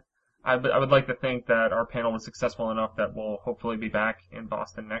 hopefully, I would like to think that our panel was successful enough that we'll hopefully be back in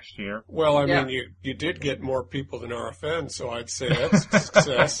Boston next year. Well, I mean, you did get more people than RFN, so I'd say that's a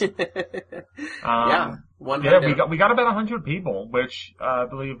success. We got about 100 people, which I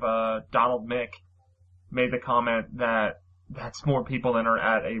believe Donald Mick made the comment that that's more people than are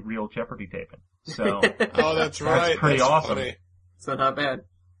at a real Jeopardy taping. So that's right. That's pretty awesome. Funny. So not bad.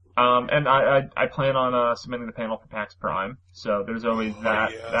 And I plan on submitting the panel for PAX Prime, so there's always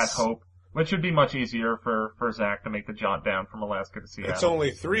that hope, which would be much easier for Zach to make the jaunt down from Alaska to Seattle. It's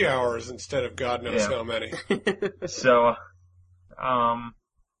only 3 hours instead of God knows how many. So, I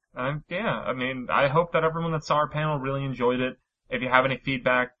mean, I hope that everyone that saw our panel really enjoyed it. If you have any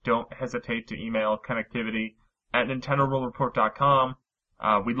feedback, don't hesitate to email connectivity@nintendoworldreport.com.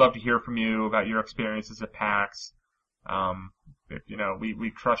 We'd love to hear from you about your experiences at PAX.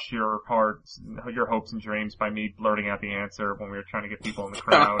 We crushed your hearts, your hopes and dreams by me blurting out the answer when we were trying to get people in the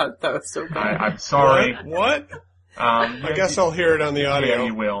crowd. That was so bad. I'm sorry. What? I guess I'll hear it on the audio. Yeah,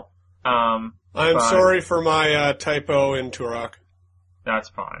 you will. I'm sorry for my typo in Turok. That's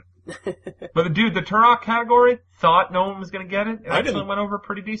fine. But the Turok category, thought no one was going to get it. It actually went over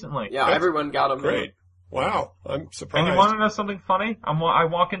pretty decently. Yeah, everyone got them. Great. Wow, I'm surprised. And you want to know something funny? I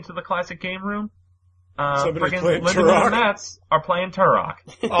walk into the classic game room. Somebody's playing Linda Turok. and Mets are playing Turok.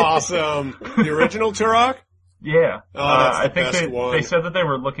 Awesome. The original Turok? Yeah. I think they said that they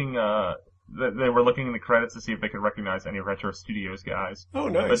were looking in the credits to see if they could recognize any Retro Studios guys. Oh,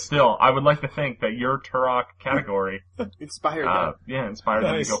 nice. But still, I would like to think that your Turok category inspired them. Inspired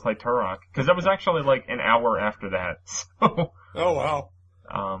them to go play Turok. Because that was actually an hour after that. So. Oh, wow.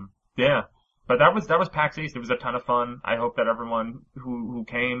 Yeah. But that was PAX East. It was a ton of fun. I hope that everyone who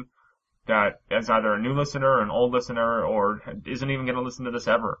came that is either a new listener or an old listener or isn't even going to listen to this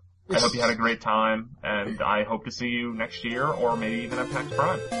ever. I hope you had a great time, and I hope to see you next year or maybe even at PAX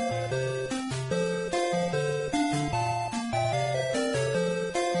Prime.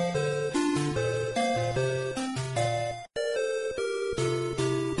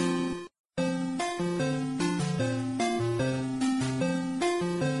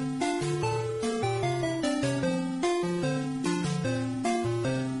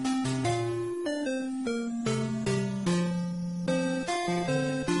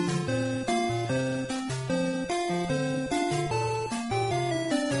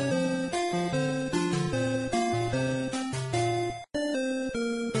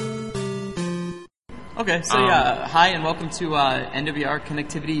 Okay, so hi and welcome to NWR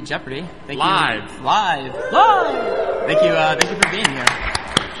Connectivity Jeopardy. Thank you. Live. Thank you for being here.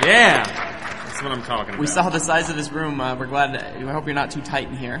 Yeah, that's what I'm talking about. We saw the size of this room. We're glad. We hope you're not too tight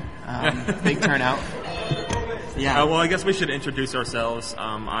in here. Big turnout. Yeah. Well, I guess we should introduce ourselves.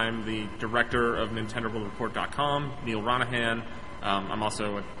 I'm the director of NintendoWorldReport.com, Neil Ronahan. I'm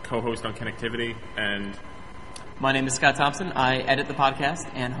also a co-host on Connectivity, and my name is Scott Thompson. I edit the podcast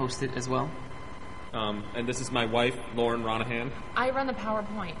and host it as well. And this is my wife, Lauren Ronahan. I run the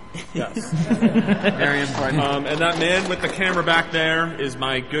PowerPoint. Yes. Very important. And that man with the camera back there is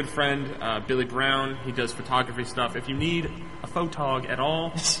my good friend, Billy Brown. He does photography stuff. If you need a photog at all,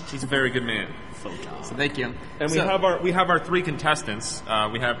 he's a very good man. So thank you. And we have our three contestants.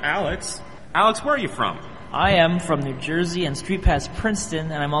 We have Alex. Alex, where are you from? I am from New Jersey and Street Pass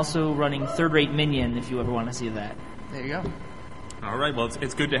Princeton, and I'm also running Third Rate Minion, if you ever want to see that. There you go. All right, well,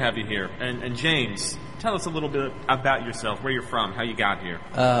 it's good to have you here. And James, tell us a little bit about yourself, where you're from, how you got here.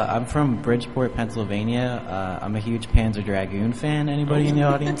 I'm from Bridgeport, Pennsylvania. I'm a huge Panzer Dragoon fan. Anybody in the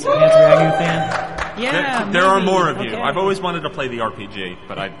audience a Panzer Dragoon fan? Yeah, there are more of you. Okay. I've always wanted to play the RPG,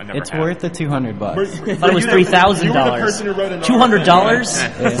 but I never It's have. worth the $200. I thought it was $3,000. You were the person who wrote an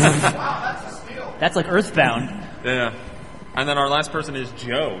 $200? That's like Earthbound. Yeah. And then our last person is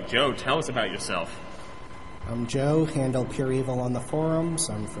Joe. Joe, tell us about yourself. I'm Joe, handle Pure Evil on the forums.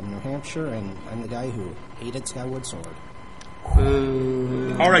 I'm from New Hampshire, and I'm the guy who hated Skyward Sword.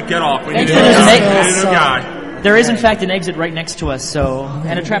 All right, get off. We need a Thanks. new guy. There is, in fact, an exit right next to us,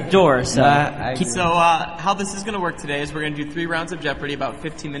 and a trap door. So, how this is going to work today is we're going to do 3 rounds of Jeopardy, about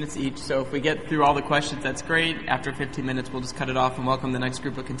 15 minutes each. So if we get through all the questions, that's great. After 15 minutes, we'll just cut it off and welcome the next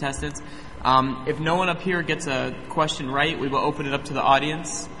group of contestants. If no one up here gets a question right, we will open it up to the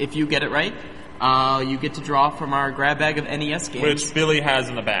audience. If you get it right, you get to draw from our grab bag of NES games. Which Billy has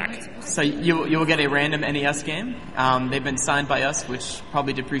in the back. So you will get a random NES game. They've been signed by us, which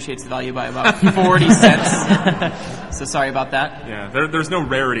probably depreciates the value by about 40 cents. So sorry about that. Yeah, there's no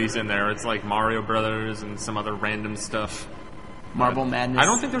rarities in there. It's like Mario Brothers and some other random stuff. Marble Madness. I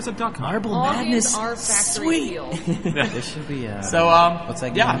don't think there's a Duck Hunt. Marble All Madness. games are factory sealed. This should be. So what's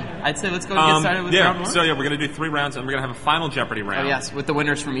that game? Yeah, I'd say let's go and get started with round 1. So we're going to do 3 rounds, and we're going to have a final Jeopardy round. Oh yes, with the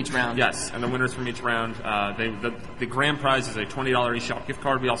winners from each round. Yes, and the winners from each round. The grand prize is a $20 eShop gift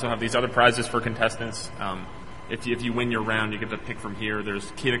card. We also have these other prizes for contestants. If you win your round, you get to pick from here.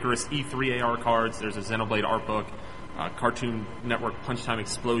 There's Kid Icarus E3 AR cards. There's a Xenoblade art book, Cartoon Network Punch Time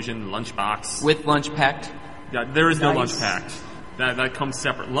Explosion lunchbox With lunch packed. Yeah, there is no lunch packed. That comes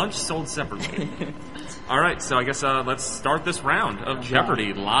separate. Lunch sold separately. All right, so I guess let's start this round of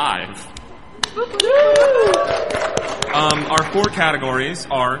Jeopardy live. Our 4 categories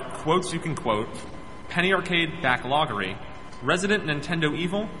are quotes you can quote, Penny Arcade Backloggery, Resident Nintendo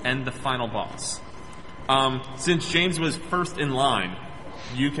Evil, and The Final Boss. Since James was first in line,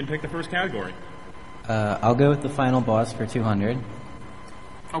 you can pick the first category. I'll go with The Final Boss for 200.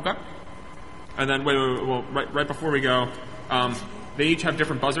 Okay. And then right before we go. They each have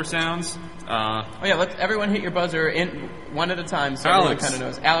different buzzer sounds. Let everyone hit your buzzer in one at a time so everyone kind of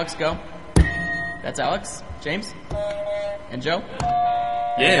knows. Alex, go. That's Alex. James? And Joe?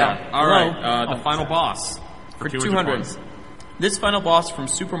 Yeah. All right. The Final Boss for 200 points. This final boss from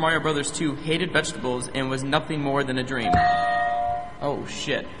Super Mario Bros. 2 hated vegetables and was nothing more than a dream. Oh,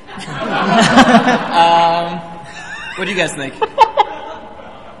 shit. What do you guys think?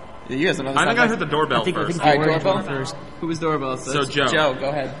 You guys know I think I heard the doorbell first. All right, doorbell first. Who was doorbell? So Joe. Joe, go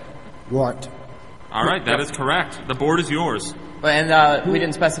ahead. Wart. All right, that is correct. The board is yours. And we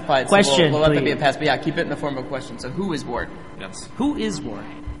didn't specify it, so Question, we'll let that be a please. pass. But yeah, keep it in the form of a question. So who is Ward? Yes. Who is Ward?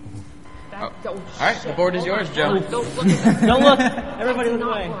 All right, the board is yours, Joe. Don't look at that. Don't look. Everybody look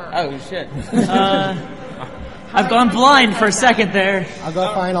away. Oh, shit. I've gone blind for a second there. I'll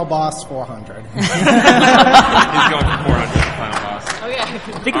go Final Boss 400. He's going for 400 Final Boss. Okay.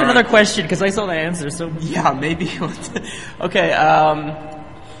 Think of another question because I saw the answer. So Yeah, maybe. Okay,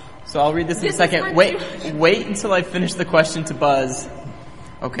 so I'll read this in a second. Wait until I finish the question to buzz.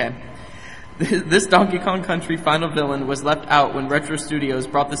 Okay. This Donkey Kong Country final villain was left out when Retro Studios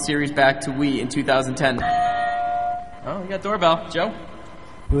brought the series back to Wii in 2010. Oh, you got doorbell. Joe?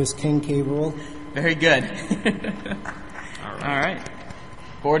 Who is King K. Rool? Very good. All right.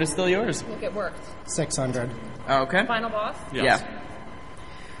 Board is still yours. Look, it worked. 600. Okay. Final boss? Yes. Yeah.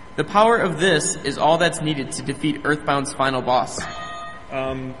 The power of this is all that's needed to defeat Earthbound's final boss.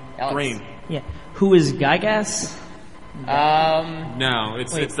 Alex. Green. yeah, who is Gygas? No,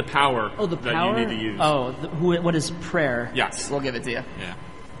 it's the power Oh, the that power. you need to use. Oh, what is prayer? Yes. We'll give it to you. Yeah.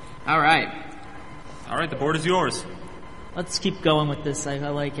 All right. All right, the board is yours. Let's keep going with this. I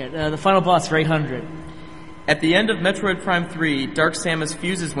like it. The final boss for 800. At the end of Metroid Prime 3, Dark Samus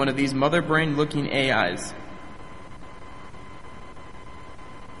fuses one of these mother brain-looking AIs.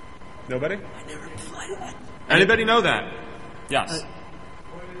 Nobody? Anybody know that? Yes.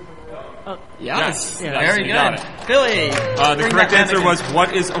 Yes. Yes, Very you got good. it. Billy. The correct answer was,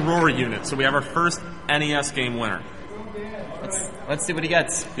 what is Aurora Unit? So we have our first NES game winner. Let's see what he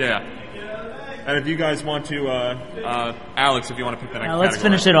gets. Yeah. And if you guys want to, Alex, if you want to pick the next Let's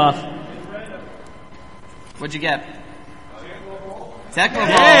category. finish it off. What'd you get? Tecmo Ball.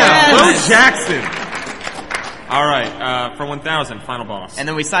 Yeah, Will Yes. Jackson. All right, for 1,000, final boss. And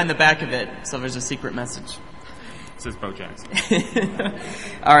then we signed the back of it, so there's a secret message. It says Bo Jackson.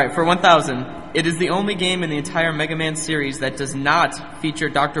 All right, for 1,000, it is the only game in the entire Mega Man series that does not feature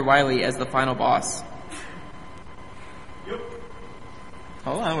Dr. Wily as the final boss.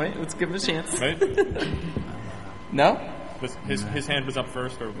 Hold on, wait, let's give it a chance. Right? No? His hand was up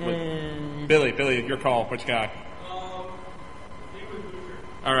first, or what? Billy, your call. Which guy?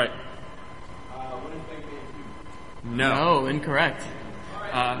 All right. No. No, incorrect.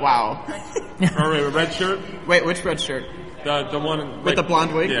 Wow. All right, red shirt. Wait, which red shirt? The one With the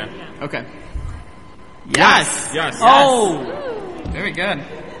blonde wig? Yeah. Okay. Yes! Yes. Oh! Very good.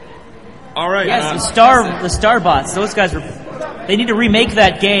 All right. Yes, the Starbots. Those guys were. They need to remake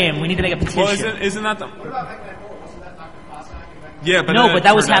that game. We need to make a petition. Well, isn't that the? Yeah, but No, but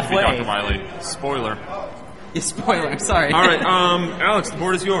that was turned out to be halfway. Dr. Wily. Spoiler. Yeah, spoiler, sorry. All right, Alex, the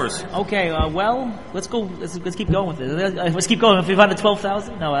board is yours. Okay, well, let's go. Let's keep going with it. Let's keep going. If we find the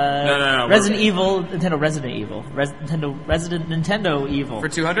 12,000, no. Resident Evil, Resident Nintendo Evil. For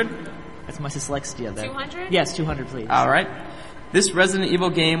 200? That's my dyslexia there. 200? Yes, 200, please. All right. This Resident Evil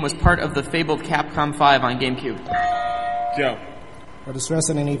game was part of the fabled Capcom 5 on GameCube. Joe. What is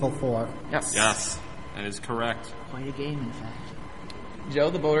Resident Evil 4? Yes. Yes, that is correct. Quite a game, in fact. Joe,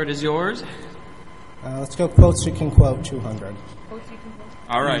 the board is yours. Let's go quotes you can quote 200.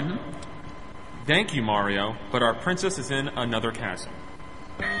 All right. Thank you, Mario, but our princess is in another castle.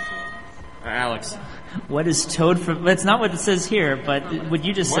 Alex. What is Toad from? That's not what it says here, but what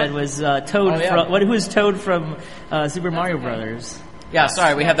you just said was Toad. Oh, yeah. Who is Toad from Super Mario Brothers? Yeah,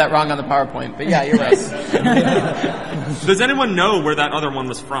 sorry, we have that wrong on the PowerPoint, but yeah, you're right. Does anyone know where that other one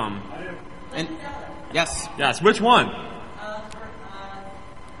was from? And, yes. Yes, which one?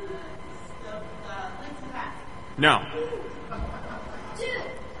 No.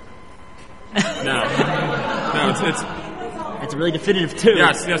 No, It's a really definitive too.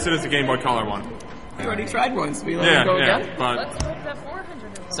 Yes, it is the Game Boy Color one. We already tried once. We let it go again? But Let's hope that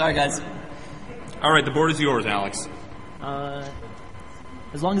 400 sorry, guys. all right, the board is yours, Alex.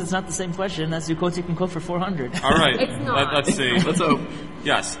 As long as it's not the same question, that's your quotes you can quote for 400. All right, It's not. let's see. Let's hope.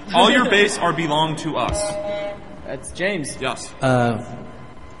 Yes, all your base are belong to us. That's James. Yes,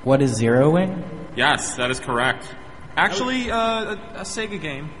 What is Zero Wing? yes, that is correct. Actually, a Sega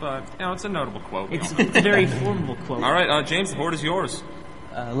game, but it's a notable quote. It's a very formidable quote. All right, James, the board is yours.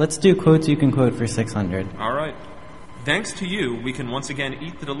 Let's do quotes you can quote for 600. All right. Thanks to you, we can once again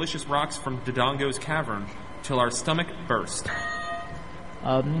eat the delicious rocks from Dodongo's cavern till our stomach burst.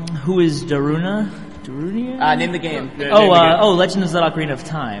 Who is Darunia? Name the game. Legend of Zelda: Ocarina of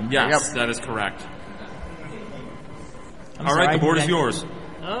Time. Yes, that is correct. I'm All right, sorry, the board I is didn't- yours.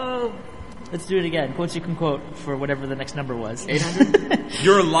 Oh, let's do it again. Quotes you can quote for whatever the next number was. 800?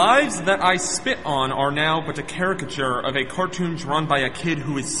 Your lives that I spit on are now but a caricature of a cartoon drawn by a kid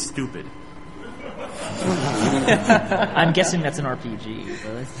who is stupid. I'm guessing that's an RPG.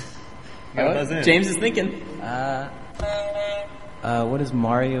 But James is thinking. What is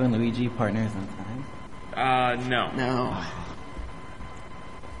Mario and Luigi partners in time? No. No.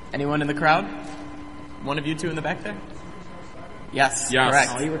 Anyone in the crowd? One of you two in the back there? Yes, Yes.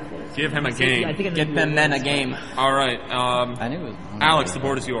 correct. Give him a game. Get them men a game. All right. I knew it was Alex, the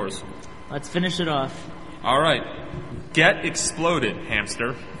board is yours. Let's finish it off. All right. Get exploded,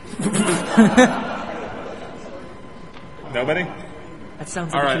 hamster. Nobody? That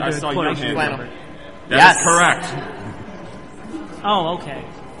sounds All like right, a I saw quote your I should hand. remember. That Yes. is correct. Oh, okay.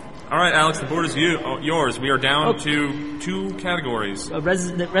 All right, Alex, the board is yours. We are down to 2 categories.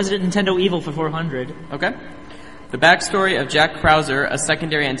 Resident Nintendo Evil for 400. Okay. The backstory of Jack Krauser, a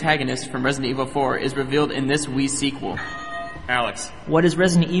secondary antagonist from Resident Evil 4, is revealed in this Wii sequel. Alex. What is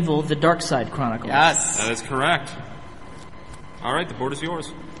Resident Evil: The Dark Side Chronicles? Yes. That is correct. All right, the board is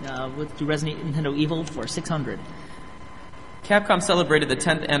yours. Let's do Resident Nintendo Evil for 600. Capcom celebrated the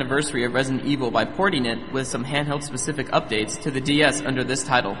 10th anniversary of Resident Evil by porting it with some handheld-specific updates to the DS under this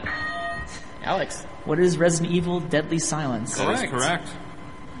title. Alex. What is Resident Evil: Deadly Silence? That is correct.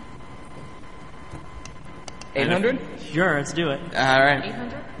 800? Sure, let's do it. All right.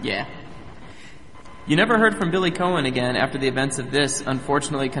 800? Yeah. You never heard from Billy Cohen again after the events of this,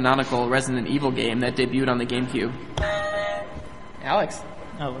 unfortunately canonical Resident Evil game that debuted on the GameCube. Alex?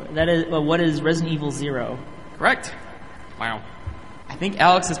 Oh, that is. Well, what is Resident Evil 0? Correct. Wow. I think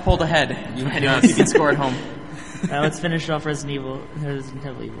Alex has pulled ahead. Anyone keeping score at home. Now let's finish off Resident Evil.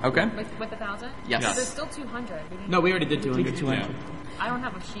 Okay. With 1,000? Yes. So there's still 200. No, we already did 200. We did 200. Yeah. I don't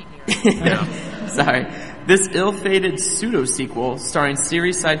have a sheet here. Sorry. This ill-fated pseudo-sequel starring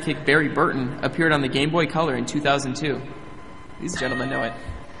series sidekick Barry Burton appeared on the Game Boy Color in 2002. These gentlemen know it.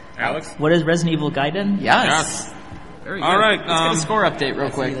 Alex? What is Resident Evil Gaiden? Yes. Very good. All right. Let's get a score update real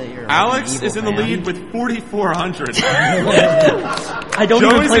quick. Alex is in the lead with 4,400. I don't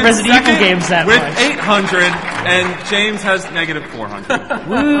Joey's even play in Resident Evil second games that with much. 800, and James has negative 400.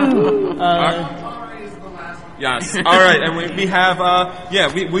 Woo! Yes. All right, and we have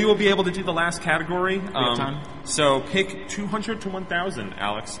we will be able to do the last category. time. So pick 200 to 1,000,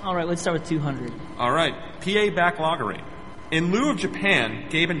 Alex. All right, let's start with 200. All right. PA backloggery. In lieu of Japan,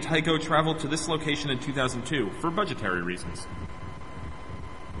 Gabe and Tycho traveled to this location in 2002 for budgetary reasons.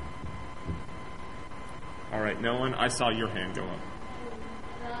 All right, no one. I saw your hand go up.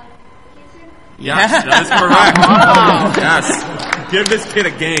 Yes, that is correct. Wow. Yes. Give this kid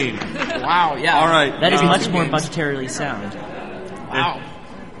a game. Wow, yeah. All right. That is much more budgetarily sound. Wow.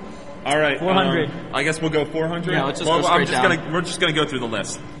 All right. 400. I guess we'll go 400. Yeah, let's just go straight down. We're just gonna go through the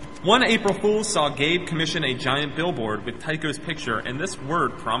list. One April Fool saw Gabe commission a giant billboard with Tycho's picture and this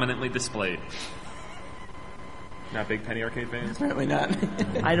word prominently displayed. Not big Penny Arcade fans? Apparently not.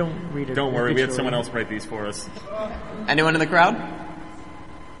 I don't read it. Don't worry, we had someone else write these for us. Anyone in the crowd?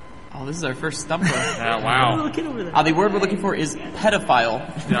 Oh, this is our first stumper. Oh, wow. Look over there. The word we're looking for is pedophile.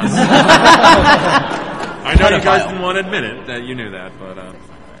 Yes. I know you guys didn't want to admit it, that you knew that, but,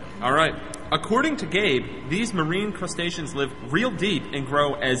 all right. According to Gabe, these marine crustaceans live real deep and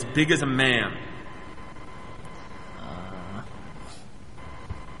grow as big as a man.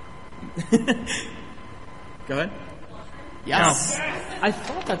 Go ahead. Yes. I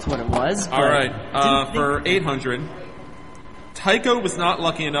thought that's what it was. All right. For 800, Tycho was not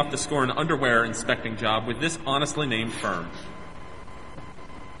lucky enough to score an underwear inspecting job with this honestly named firm.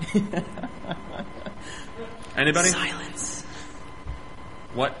 Anybody? Silence.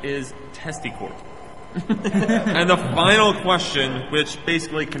 What is Testicorp? And the final question, which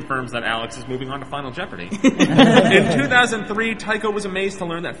basically confirms that Alex is moving on to Final Jeopardy. In 2003, Tycho was amazed to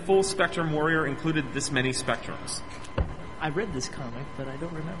learn that Full Spectrum Warrior included this many spectrums. I read this comic, but I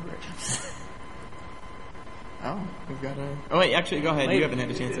don't remember it. Oh, we've got a... Oh, wait, actually, go ahead. Wait. You haven't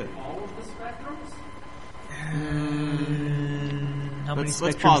had a chance to... How many Let's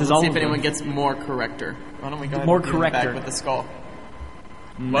spectrums pause. is Let's all see of if anyone them? gets more corrector. Why don't we go ahead More and get it back corrector. with the skull?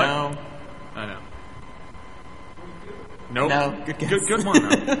 What? No. I know. Nope. No. Good guess. Good one,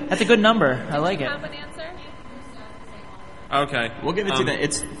 though. That's a good number. I like it. Have an answer? Okay. We'll give it to you.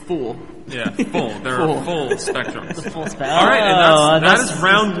 It's full. Yeah, full. There Full. are full spectrums. The full spectrum. All right, and that that's is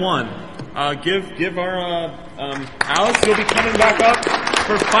round one. Give our Alice. You'll be coming back up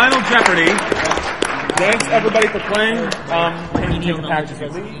for Final Jeopardy. Thanks everybody for playing. Can you take a package if you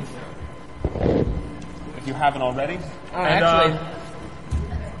leave? If you haven't already. Actually,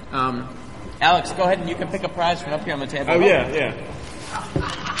 Alex, go ahead and you can pick a prize from up here on the table. Oh yeah.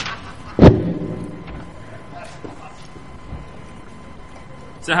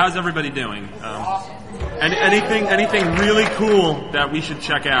 So how's everybody doing? Anything really cool that we should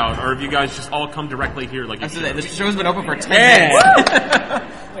check out, or have you guys just all come directly here like you should? This show's been open for 10 minutes.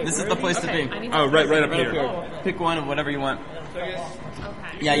 This is the place to be. Oh, right up here. Pick one of whatever you want.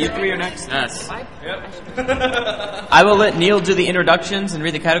 Yeah, you three are next. Yes. I will let Neil do the introductions and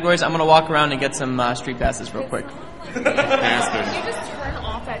read the categories. I'm going to walk around and get some street passes real quick. Can you just turn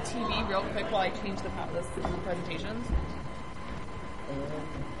off that TV real quick while I change the presentations?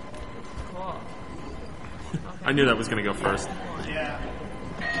 Cool. I knew that was going to go first. Okay.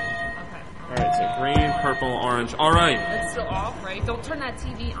 All right, so green, purple, orange. All right. It's still off, right? Don't turn that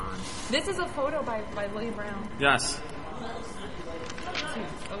TV on. This is a photo by William Brown. Yes.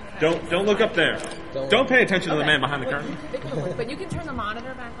 Okay. Don't look up there. Don't pay attention to the man behind the curtain. But you can turn the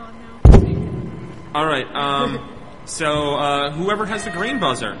monitor back on now. So you can... All right. So whoever has the green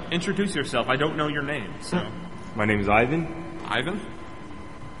buzzer, introduce yourself. I don't know your name, so. My name is Ivan. Ivan.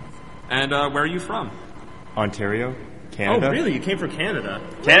 And where are you from? Ontario, Canada. Oh, really? You came from Canada?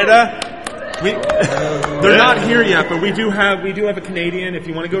 Canada? They're not here yet, but we do have a Canadian. If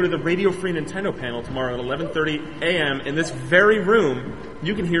you want to go to the Radio Free Nintendo panel tomorrow at 11:30 a.m. in this very room,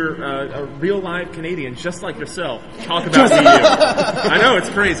 you can hear a real live Canadian just like yourself talk about Wii U. I know, it's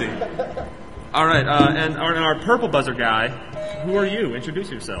crazy. All right, and our purple buzzer guy. who are you? Introduce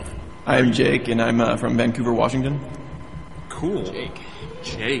yourself. I'm Jake, and I'm from Vancouver, Washington. Cool.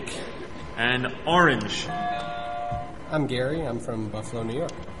 Jake. And Orange. I'm Gary. I'm from Buffalo, New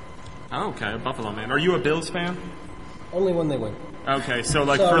York. Oh, okay, Buffalo man. Are you a Bills fan? Only when they win. Okay, so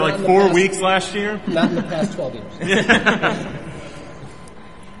for like 4 weeks last year? Not in the past 12 years.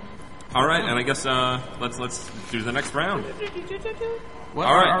 All right, and I guess let's do the next round. What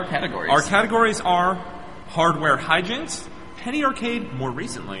are our categories? Our categories are hardware hijinks, penny arcade more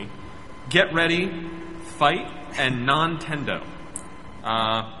recently, get ready, fight, and non-tendo.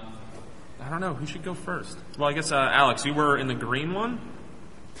 I don't know, who should go first? Well, I guess Alex, you were in the green one,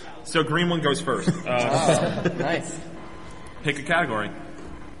 so green one goes first. Nice. Pick a category.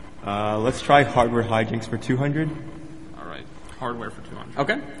 Let's try hardware hijinks for 200. All right, hardware for 200.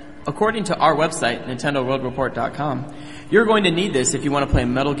 Okay. According to our website, NintendoWorldReport.com, you're going to need this if you want to play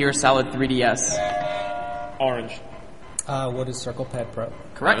Metal Gear Solid 3DS. Orange. What is Circle Pad Pro?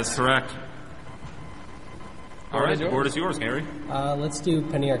 Correct. That is correct. All right, the board is yours, Gary. Let's do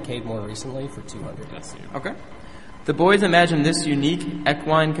Penny Arcade more recently for 200. That's you. Okay. The boys imagine this unique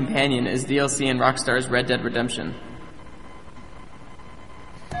equine companion as DLC in Rockstar's Red Dead Redemption.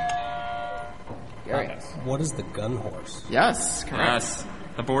 Gary. What is the Gun Horse? Yes, correct. Yes.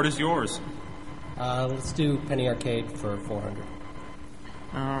 The board is yours. Let's do Penny Arcade for 400.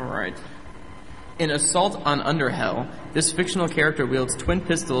 All right. In Assault on Underhell, this fictional character wields twin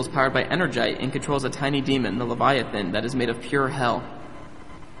pistols powered by Energite and controls a tiny demon, the Leviathan, that is made of pure hell.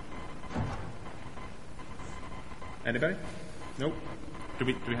 Anybody? Nope. Do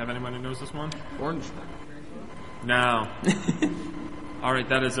we have anyone who knows this one? Orange. No. All right,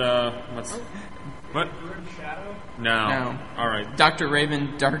 that is what? No. No. All right. Dr.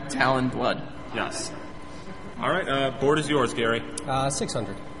 Raven, Dark Talon Blood. Yes. All right. Board is yours, Gary.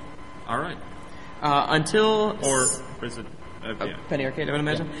 600. All right. Until or is it? Yeah. Penny Arcade, I would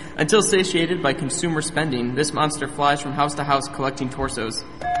imagine. Yeah. Until satiated by consumer spending, this monster flies from house to house collecting torsos.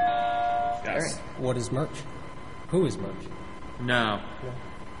 Yes. Right. What is merch? Who is merch? No.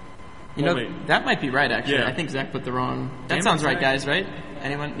 You know, that might be right, actually. Yeah. I think Zach put the wrong... That sounds right, guys, right?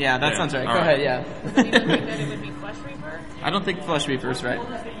 Anyone? Yeah, that sounds right. All Go right. ahead, yeah. You think that it would be Flesh Reaper? I don't think Flesh Reaper's right.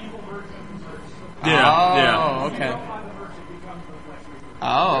 Yeah. Oh, okay.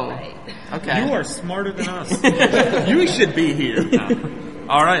 Oh, okay. You are smarter than us. You should be here.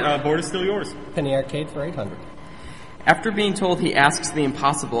 All right, board is still yours. Penny Arcade for 800. After being told he asks the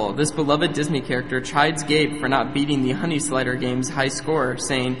impossible, this beloved Disney character chides Gabe for not beating the Honey Slider game's high score,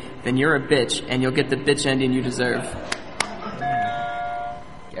 saying, "Then you're a bitch, and you'll get the bitch ending you deserve."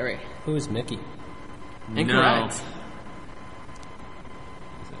 Gary. Who is Mickey? Incorrect.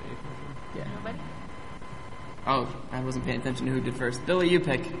 No. Yeah. Oh, I wasn't paying attention to who did first. Billy, you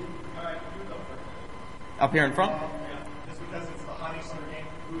pick. Up here in front? Just because it's the Honey Slider game,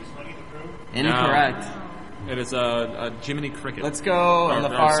 who's Winnie the Pooh? Incorrect. No. It is a Jiminy Cricket. Let's go on the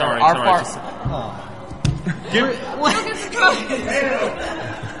far. Sorry.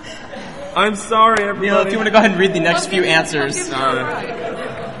 I'm sorry, everybody. Neil, if you want to go ahead and read the next few answers.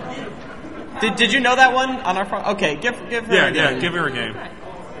 Did you know that one on our front? Okay, give her a game. Yeah, give her a game.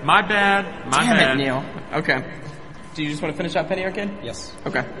 My bad. Damn it, Neil. Okay. Do you just want to finish out Penny Arcade? Yes.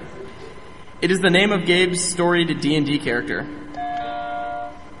 Okay. It is the name of Gabe's storied D&D character.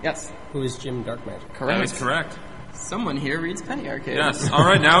 Yes. Who is Jim Darkmagic? Correct. That is correct. Someone here reads Penny Arcade. Yes. All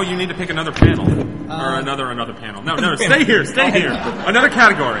right, now you need to pick another panel. Or another panel. No, stay here. Another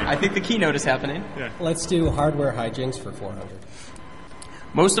category. I think the keynote is happening. Yeah. Let's do hardware hijinks for 400.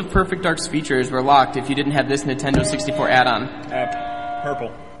 Most of Perfect Dark's features were locked if you didn't have this Nintendo 64 add-on.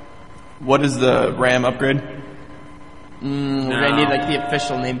 Purple. What is the RAM upgrade? We're gonna need like the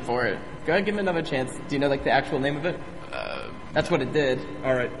official name for it. Go ahead, give him another chance. Do you know like the actual name of it? That's what it did.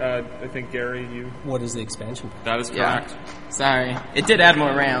 All right, I think Gary, you. What is the expansion pack? That is correct. Yeah. Sorry, it did add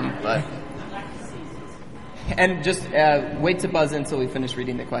more RAM, but. And just wait to buzz in until we finish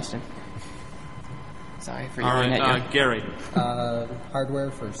reading the question. Sorry for yelling at you. Gary.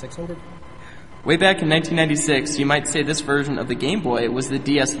 Hardware for 600. Way back in 1996, you might say this version of the Game Boy was the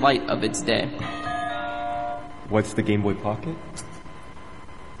DS Lite of its day. What's the Game Boy Pocket?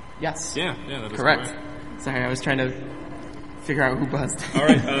 Yes. Yeah, that is correct. Sorry, I was trying to figure out who buzzed. All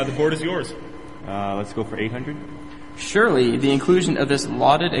right, the board is yours. Let's go for 800. Surely, the inclusion of this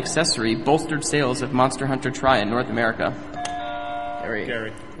lauded accessory bolstered sales of Monster Hunter Tri in North America.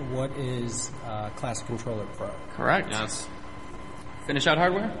 Gary. What is Classic Controller Pro? Correct. Yes. Finish out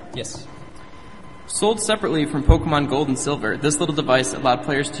hardware? Yes. Sold separately from Pokemon Gold and Silver, this little device allowed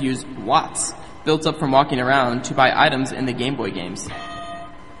players to use watts built up from walking around to buy items in the Game Boy games.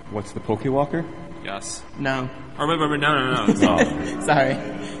 What's the Pokewalker? Yes. No. Or wait, no. No. Sorry.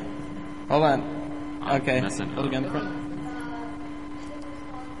 Hold on. Okay. Hold again in front.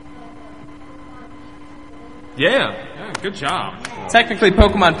 Yeah, good job. Technically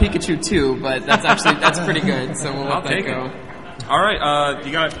Pokemon Pikachu 2, but that's pretty good, so we'll let that go. All right,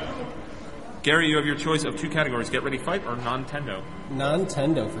 you got... Gary, you have your choice of 2 categories, Get Ready Fight or Non-Tendo.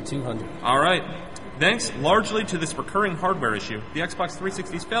 Non-Tendo for 200. All right. Thanks largely to this recurring hardware issue, the Xbox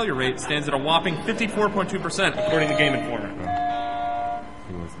 360's failure rate stands at a whopping 54.2%, according to Game Informer.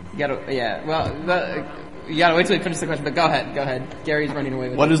 You gotta wait till we finish the question, but go ahead. Gary's running away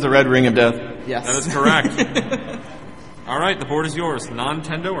with it. What is the red ring of death? Yes. That is correct. All right, the board is yours.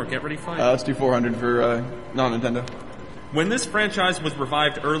 Non-Tendo or Get Ready Fight? Let's do 400 for non-Nintendo. When this franchise was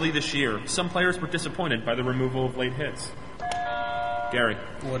revived early this year, some players were disappointed by the removal of late hits. Gary.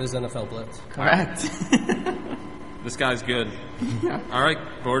 What is NFL Blitz? Correct. This guy's good. All right,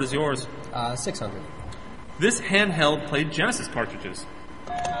 board is yours. 600. This handheld played Genesis cartridges.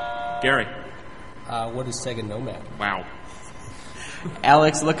 Gary. What is Sega Nomad? Wow.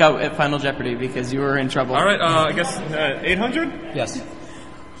 Alex, look out at Final Jeopardy because you were in trouble. All right, I guess 800? Yes.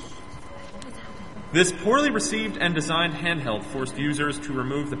 This poorly received and designed handheld forced users to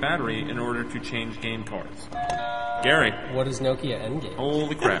remove the battery in order to change game cards. Gary. What is Nokia N-Game?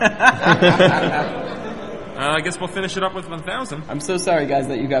 Holy crap. I guess we'll finish it up with 1,000. I'm so sorry, guys,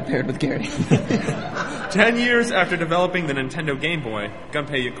 that you got paired with Gary. 10 years after developing the Nintendo Game Boy,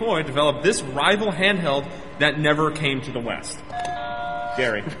 Gunpei Yokoi developed this rival handheld that never came to the West.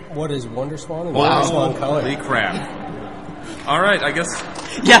 Gary. What is WonderSwan and WonderSwan Color? Holy crap. All right, I guess...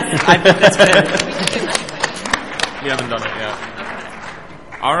 Yes, I bet that's fair. We haven't done it yet.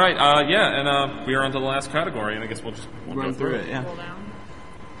 All right, and we are on to the last category, and I guess we'll run go through it. Yeah.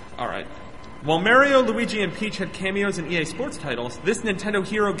 All right. While Mario, Luigi, and Peach had cameos in EA Sports titles, this Nintendo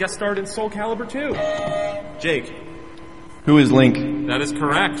hero guest starred in Soul Calibur 2. Jake. Who is Link? That is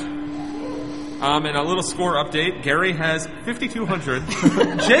correct. And a little score update. Gary has 5,200.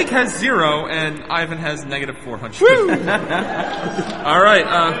 Jake has 0, and Ivan has negative 400. All right,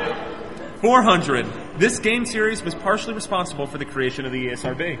 400. This game series was partially responsible for the creation of the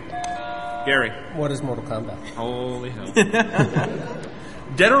ESRB. Gary. What is Mortal Kombat? Holy hell.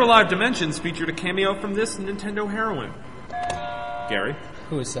 Dead or Alive Dimensions featured a cameo from this Nintendo heroine. Gary.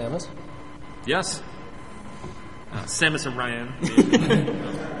 Who is Samus? Yes. Samus Aran.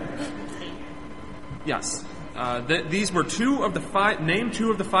 Yes. These were name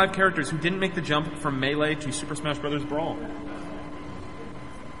two of the 5 characters who didn't make the jump from Melee to Super Smash Bros. Brawl.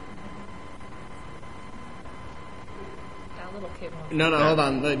 No, hold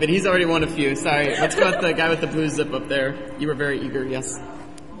on. But he's already won a few. Sorry. Let's go with the guy with the blue zip up there. You were very eager, yes.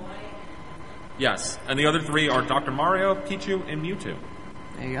 Yes. And the other 3 are Dr. Mario, Pichu, and Mewtwo.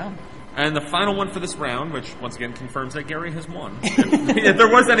 There you go. And the final one for this round, which once again confirms that Gary has won, if there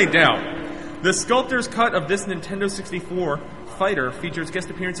was any doubt. The sculptor's cut of this Nintendo 64 fighter features guest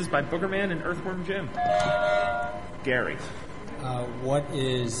appearances by Boogerman and Earthworm Jim. Gary. What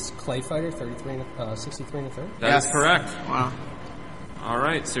is Clay Fighter 63 and 63 and a third? That is correct. Wow. All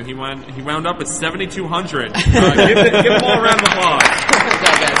right, so he wound up with 7,200. Give them all a round of applause.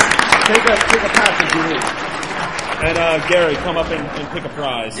 Take a pass if you need. And Gary, come up and pick a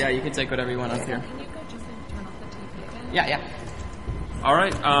prize. Yeah, you can take whatever you want up here. Can you go just turn off the TV again? Yeah. All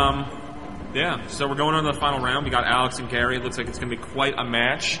right. Yeah. So we're going on to the final round. We got Alex and Gary. It looks like it's going to be quite a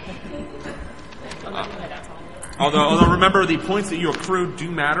match. Although remember, the points that you accrued do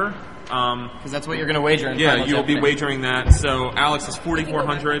matter. Because that's what you're going to wager in. Yeah, you will be wagering that. So Alex has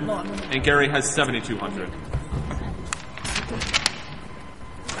 4,400 and Gary has 7,200.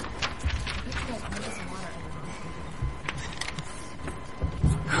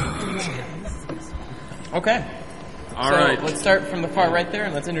 Okay. All right. Let's start from the far right there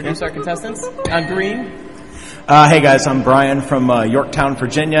and let's introduce our contestants. On green. Hey guys, I'm Brian from Yorktown,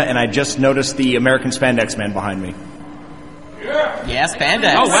 Virginia, and I just noticed the American Spandex Man behind me. Yeah,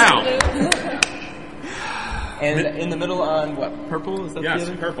 spandex. Oh, wow. And in the middle on what? Purple? Is that yes,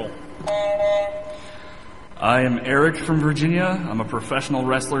 the other? Purple. I am Eric from Virginia. I'm a professional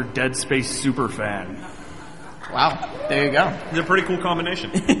wrestler, Dead Space super fan. Wow, there you go. It's a pretty cool combination.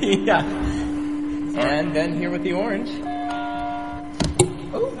 Yeah. And then here with the orange.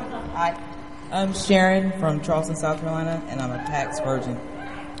 Oh, hi. I'm Sharon from Charleston, South Carolina, and I'm a PAX virgin.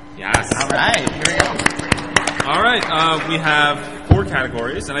 Yes. All right, here we go. All right, we have 4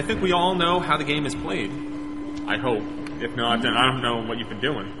 categories, and I think we all know how the game is played. I hope. If not, then I don't know what you've been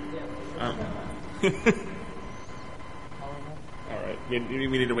doing. All right, we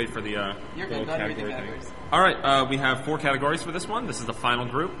need to wait for the little category thing. All right, we have 4 categories for this one. This is the final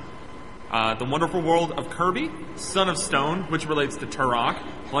group. The Wonderful World of Kirby, Son of Stone, which relates to Turok.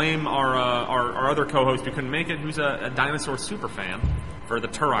 Blame our other co-host who couldn't make it, who's a dinosaur super fan for the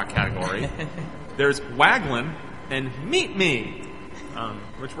Turok category. There's Waglin and Meet Me,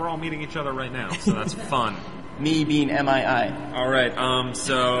 which we're all meeting each other right now, so that's fun. Me being MII. All right,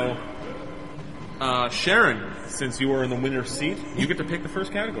 so Sharon, since you were in the winner's seat, you get to pick the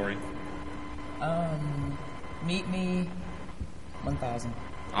first category. Meet Me 1000.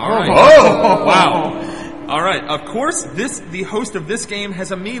 All right. Oh! Wow. All right. Of course, the host of this game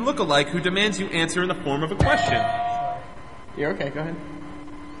has a me lookalike who demands you answer in the form of a question. You're okay. Go ahead.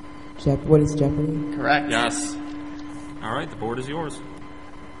 What is Jeopardy? Correct. Yes. All right. The board is yours.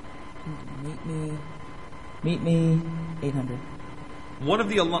 Meet Me 800. One of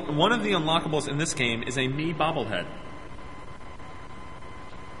the unlockables in this game is a me bobblehead.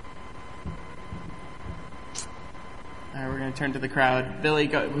 All right, we're going to turn to the crowd. Billy,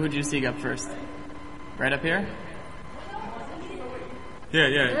 who'd you see up first? Right up here?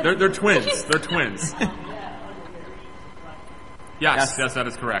 Yeah. They're twins. They're twins. Yes, that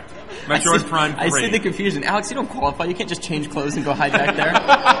is correct. Metroid Prime 3. I see the confusion. Alex, you don't qualify. You can't just change clothes and go hide back there.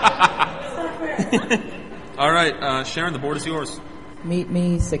 All right, Sharon, the board is yours. Meet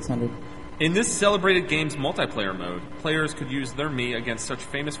Me 600. In this celebrated game's multiplayer mode, players could use their me against such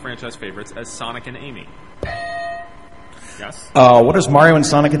famous franchise favorites as Sonic and Amy. Yes? What is Mario and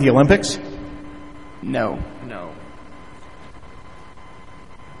Sonic at the Olympics? No.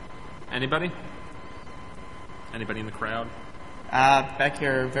 Anybody? Anybody in the crowd? Back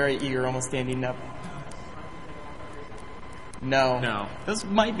here, very eager, almost standing up. No. This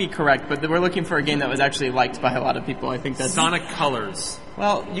might be correct, but we're looking for a game that was actually liked by a lot of people. I think that's Sonic Colors.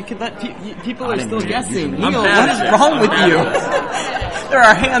 Well, you could let people are still guessing. I'm Neil, mad what is at wrong you. with I'm you? mad There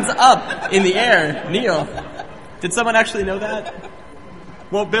are hands up in the air. Neil, did someone actually know that?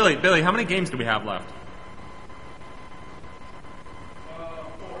 Well, Billy, how many games do we have left?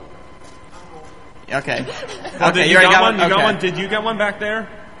 Okay. Okay, you already got one. You got okay. one. Did you get one back there?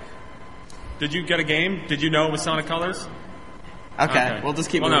 Did you get a game? Did you know it was Sonic Colors? Okay, we'll just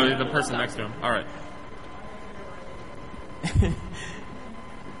keep moving. moving. No, the person next to him. All right.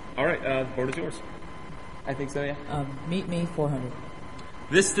 All right, the board is yours. I think so, yeah. Meet Me 400.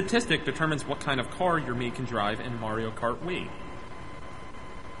 This statistic determines what kind of car your me can drive in Mario Kart Wii.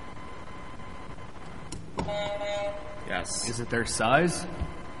 Yes. Is it their size?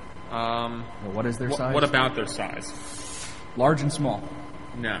 Or what is their size? What about their size? Large and small.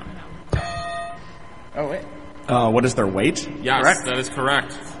 No. Oh, wait. What is their weight? Yes, correct. That is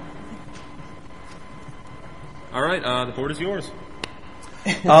correct. All right, the board is yours.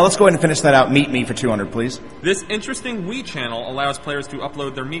 Let's go ahead and finish that out. Meet Me for 200, please. This interesting Wii channel allows players to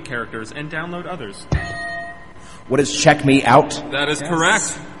upload their me characters and download others. What is Check Me Out? That is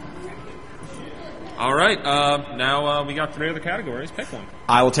correct. All right, now we got 3 other categories. Pick one.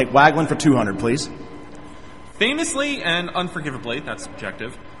 I will take Waglin for 200, please. Famously and unforgivably, that's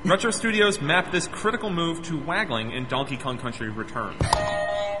subjective, Retro Studios mapped this critical move to waggling in Donkey Kong Country Returns.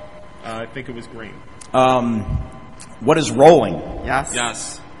 I think it was green. What is rolling?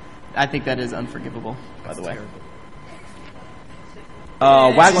 Yes. I think that is unforgivable, by the way.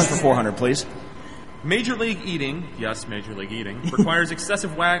 Waglin for 400, please. Major League Eating, yes, Major League Eating, requires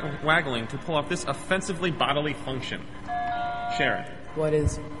excessive waggling to pull off this offensively bodily function. Sharon. What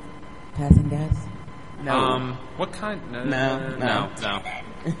is passing gas? No. What kind? No.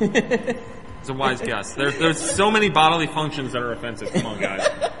 It's a wise guess. There's so many bodily functions that are offensive. Come on, guys.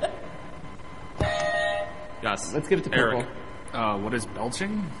 Yes. Let's give it to purple. Eric. What is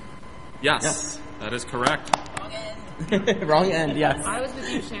belching? Yes. That is correct. Wrong end, yes. I was with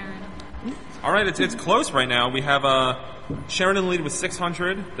you, Sharon. All right, it's close right now. We have Sharon in the lead with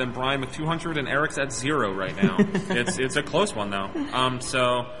 600, then Brian with 200, and Eric's at 0 right now. It's a close one though.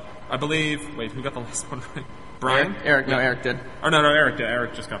 So I believe. Wait, who got the last one right? Brian? Eric. No, Eric did. Oh no, Eric did.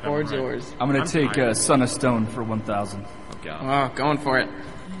 Eric just got that one Board's right. yours. I'm going to take Son of Stone for 1,000. Oh god. Oh, going for it.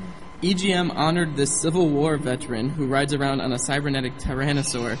 EGM honored this Civil War veteran who rides around on a cybernetic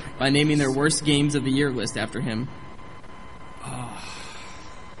tyrannosaur by naming their worst games of the year list after him.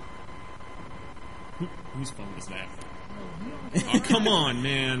 Whose phone is that? Oh, come on,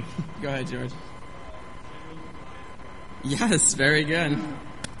 man. Go ahead, George. Yes, very good.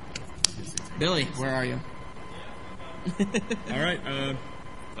 Billy, where are you? All right,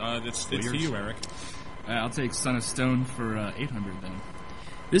 it's to you, Eric. I'll take Son of Stone for 800 then.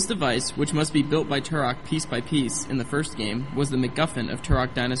 This device, which must be built by Turok piece by piece in the first game, was the MacGuffin of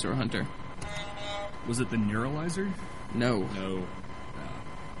Turok Dinosaur Hunter. Was it the Neuralizer? No.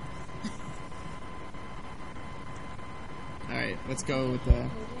 Alright, let's go with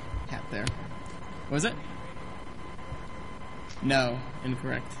hat there. What was it? No,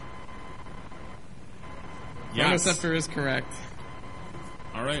 incorrect. Yes. Scepter is correct.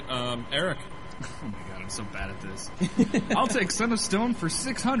 All right, Eric. Oh my god, I'm so bad at this. I'll take Son of Stone for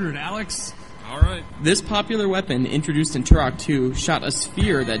 600, Alex. All right. This popular weapon, introduced in Turok 2, shot a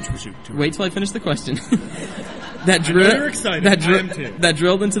sphere that... Wait till I finish the question. that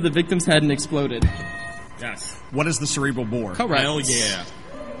drilled into the victim's head and exploded. Yes. What is the cerebral bore? Correct. Hell yeah.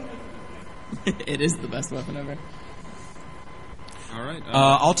 It is the best weapon ever. All right.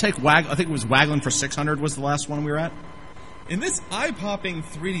 I'll take I think it was Waggling for 600 was the last one we were at. In this eye-popping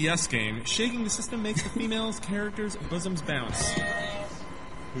 3DS game, shaking the system makes the female's character's bosoms bounce.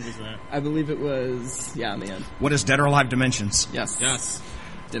 Who was that? I believe it was... Yeah, man. What is Dead or Alive Dimensions? Yes. Yes.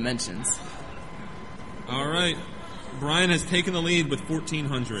 Dimensions. All right. Brian has taken the lead with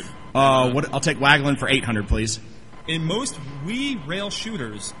 1,400. I'll take Waggling for 800, please. In most Wii rail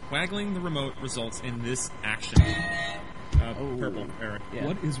shooters, waggling the remote results in this action. Purple, Eric. Yeah.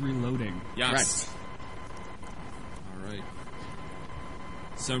 What is reloading? Yes. Correct. All right.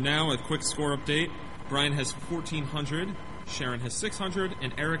 So now a quick score update. Brian has 1,400, Sharon has 600,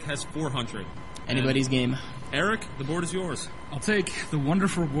 and Eric has 400. Anybody's game. Eric, the board is yours. I'll take The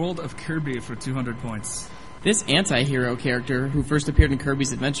Wonderful World of Kirby for 200 points. This anti-hero character, who first appeared in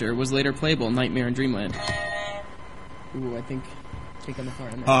Kirby's Adventure, was later playable in Nightmare in Dreamland. Ooh, I think on the far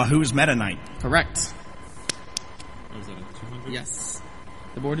end there. Who's Meta Knight? Correct. What was that, 200? Yes.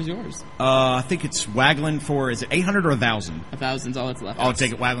 The board is yours. I think it's Waggling for, is it 800 or 1,000? 1,000's all that's left. I'll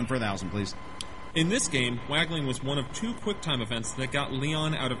take it Waggling for 1,000, please. In this game, waggling was one of 2 QuickTime events that got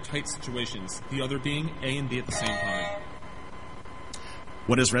Leon out of tight situations, the other being A and B at the same time.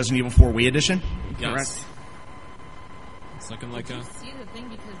 What is Resident Evil 4 Wii Edition? Yes. Correct. It's looking like a... See the thing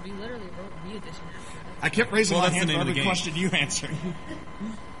because we literally wrote Wii Edition after. I kept raising my that's hand the for name of every the game. question you answered.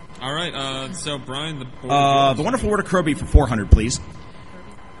 All right, so Brian, the board The Wonderful World of Kirby for 400, please.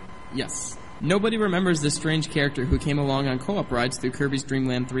 Yes. Nobody remembers this strange character who came along on co-op rides through Kirby's Dream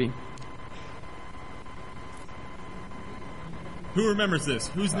Land 3. Who remembers this?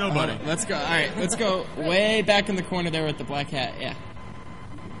 Who's nobody? Let's go. All right, let's go way back in the corner there with the black hat. Yeah.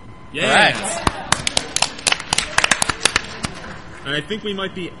 Yeah. Correct. And I think we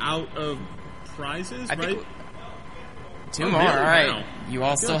might be out of prizes, right? Two more. Really? All right. Wow. You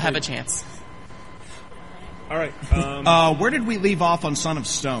all still have a chance. All right. Where did we leave off on Son of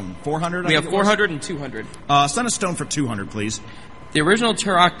Stone? 400? We have 400 and 200. Son of Stone for 200, please. The original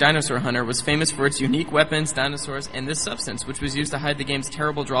Turok Dinosaur Hunter was famous for its unique weapons, dinosaurs, and this substance, which was used to hide the game's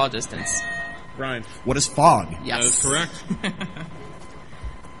terrible draw distance. Brian. What is fog? Yes. That is correct.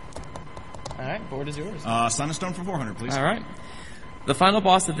 All right, board is yours. Son of Stone for 400, please. All right. The final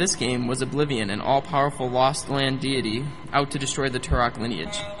boss of this game was Oblivion, an all-powerful Lost Land deity out to destroy the Turok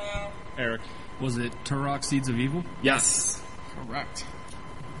lineage. Eric. Was it Turok Seeds of Evil? Yes. Correct.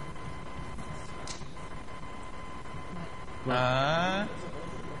 3,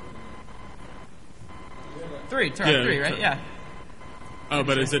 Turok 3, right? Yeah. Oh,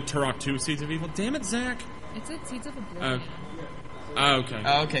 but is it Turok 2 Seeds of Evil? Damn it, Zach. It said Seeds of Oblivion. Okay.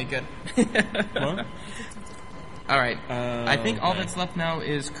 Oh, okay, good. What? All right. I think all that's left now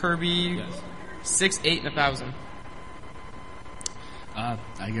is Kirby 6, 8, and 1,000. I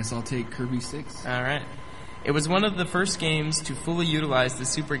guess I'll take Kirby 6. All right. It was one of the first games to fully utilize the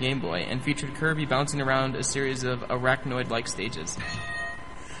Super Game Boy and featured Kirby bouncing around a series of arachnoid-like stages.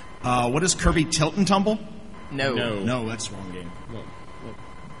 What is Kirby Tilt and Tumble? No. No, that's the wrong game.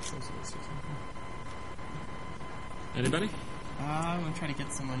 Anybody? I'm going to try to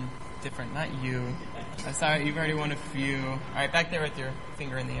get someone different. Not you. I'm sorry, you've already won a few. All right, back there with your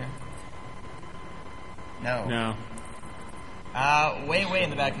finger in the air. No. No. Way in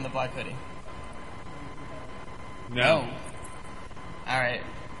the back in the black hoodie. No. All right.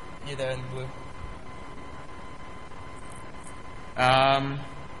 You there in the blue.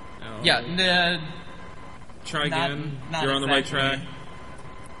 Yeah. Try again. You're on the right track.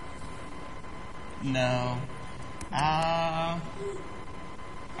 No. All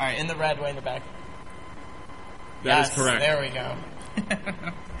right, in the red, way in the back. That is correct. There we go.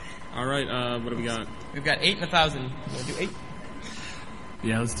 All right, what do we got? We've got 8 and 1,000. You want to do 8?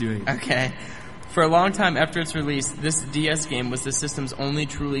 Yeah, let's do 8. Okay. For a long time after its release, this DS game was the system's only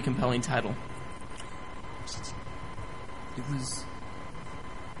truly compelling title. It was...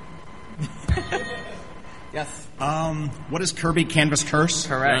 Yes. What is Kirby Canvas Curse?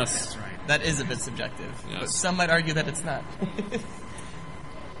 Correct. Yes. That's right. That is a bit subjective. Yes. But some might argue that it's not.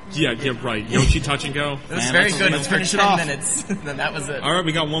 Yeah, right. Yoshi Touch and Go. It was very good. Let's For finish it 10 off. minutes. Then that was it. All right,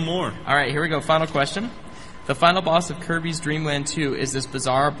 we got one more. All right, here we go. Final question. The final boss of Kirby's Dream Land 2 is this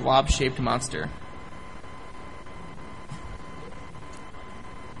bizarre blob-shaped monster.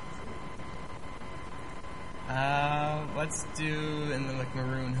 Let's do in the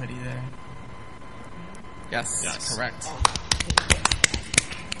maroon hoodie there. Yes. Correct.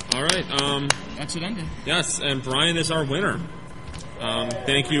 All right. That should end it. Yes, and Brian is our winner.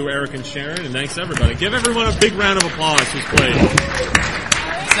 Thank you, Eric and Sharon, and thanks everybody. Give everyone a big round of applause who's played.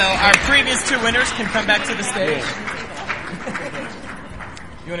 So our previous 2 winners can come back to the stage.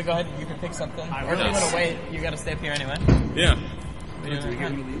 You want to go ahead? You can pick something. Or if you want to wait, you got to stay up here anyway. Yeah. We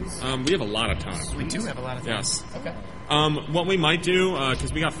have a lot of time. We do have a lot of time. Yes. Okay. What we might do,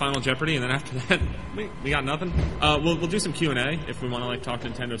 because we got Final Jeopardy, and then after that, we got nothing. We'll do some Q&A if we want to talk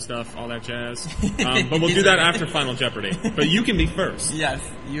Nintendo stuff, all that jazz. But we'll do that after Final Jeopardy. But you can be first. Yes,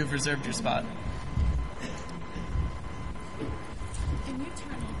 you've reserved your spot. Can you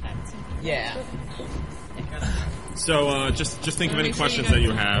turn off that TV? Yeah. So just think of any questions that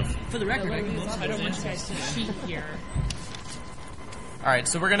you have. For the record, I don't want you guys to cheat here. All right,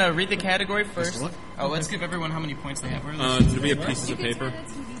 so we're going to read the category first. Oh, let's give everyone how many points they have. Do we have pieces of paper?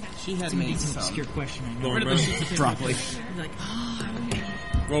 She had made some obscure question. Where did the sheets of paper drop? Wait,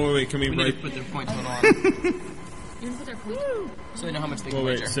 can we write? Put their point total on. You want to put their point? So they know how much they can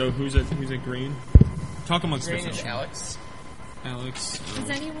wait, wager. so who's at green? Talk amongst yourselves. Green is Alex. Alex.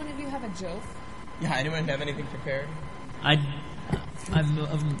 Does any one of you have a joke? Yeah, anyone have anything prepared? I'm no.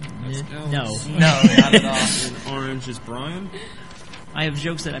 No, not at all. And orange is Brian. I have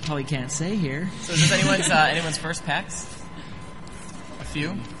jokes that I probably can't say here. So is this anyone's first PAX? A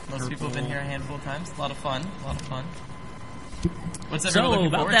few. Most people have been here a handful of times. A lot of fun. What's everyone looking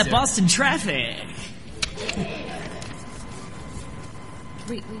about forward that to? Boston traffic.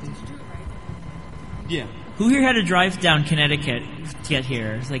 Wait, did you do it right? Yeah. Who here had to drive down Connecticut to get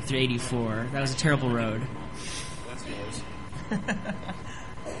here? It's like through 84. That was a terrible road. That's yours.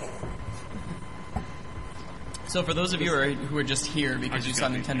 So for those of you who are just here because you saw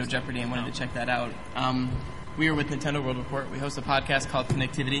Nintendo Jeopardy and wanted to check that out, we are with Nintendo World Report. We host a podcast called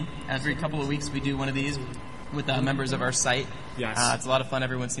Connectivity. Every couple of weeks we do one of these with members of our site. Yes. It's a lot of fun.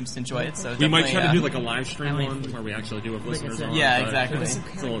 Everyone seems to enjoy it. So we might try to do a live stream one where we actually do have listeners on. Yeah, exactly.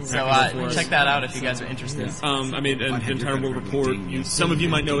 So check that out if you guys are interested. And Nintendo World Report, some of you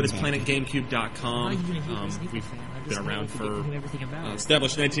might know it as PlanetGameCube.com. We've been around for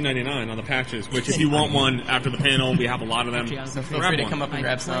established 1999 on the patches, which if you want one after the panel, we have a lot of them. So feel free to come up and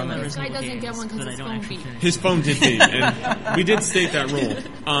grab some. This guy doesn't get one because his phone beat. His phone did beat, and we did state that rule.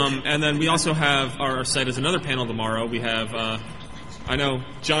 And then we also have our site as another panel tomorrow. We have, I know,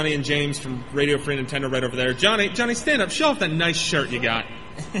 Johnny and James from Radio Free Nintendo right over there. Johnny, stand up. Show off that nice shirt you got.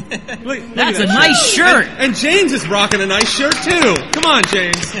 Look That's a nice shirt. And James is rocking a nice shirt too. Come on,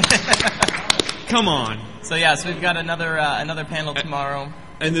 James. Come on. So we've got another panel tomorrow.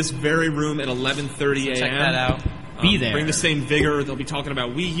 In this very room at 11:30 a.m. Check that out. Be there. Bring the same vigor. They'll be talking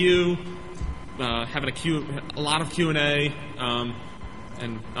about Wii U, having a lot of Q&A. And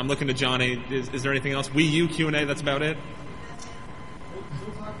I'm looking to Johnny. Is there anything else? Wii U Q&A. That's about it.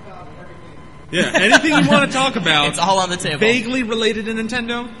 Yeah, anything you want to talk about. It's all on the table. Vaguely related to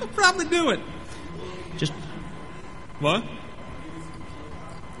Nintendo. We'll probably do it. Just what?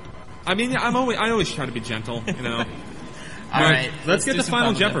 I mean, I always try to be gentle, you know. All right, let's get to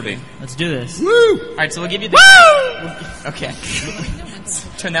Final Jeopardy. Let's do this. Woo! All right, so we'll give you the. Woo! Okay.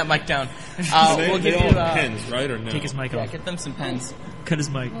 Turn that mic down. We'll give you pens, right, or no? Take his mic off. Get them some pens. Cut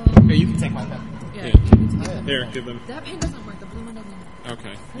his mic. Here, you can take my pen. Yeah. Here, give them. That pen doesn't work. The blue one doesn't work.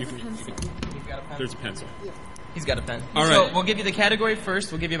 Okay. You've got a pen? There's a pencil. He's got a pen. All right. So we'll give you the category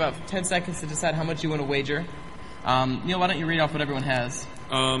first. We'll give you about 10 seconds to decide how much you want to wager. Neil, why don't you read off what everyone has?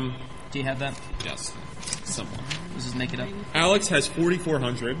 Do you have that? Yes. Somewhat. Let's just make it up. Alex has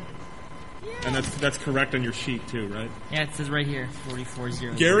 4,400. And that's correct on your sheet too, right? Yeah, it says right here,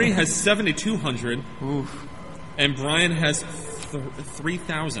 4,400. Gary has 7,200. Oof. And Brian has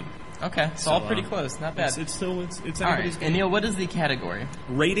 3,000. Okay, so all pretty close. Not bad. It's all right. And Neil, what is the category?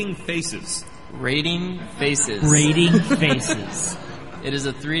 Rating faces. Rating faces. Rating faces. It is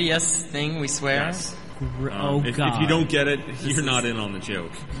a 3DS thing, we swear. Yes. God. If you don't get it, you're not in on the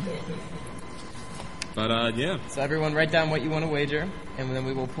joke. But, yeah. So everyone write down what you want to wager, and then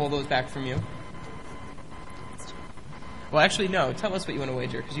we will pull those back from you. Well, actually, no. Tell us what you want to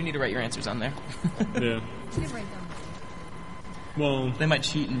wager, because you need to write your answers on there. Yeah. Well, they might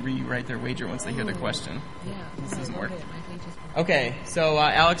cheat and rewrite their wager once they hear the question. Yeah. This doesn't work. Okay, so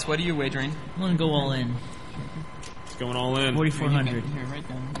Alex, what are you wagering? I'm going to go all in. It's going all in. 4,400. Here, write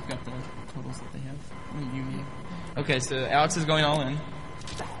down. You've got the totals that they have. What do you need? Okay, so Alex is going all in.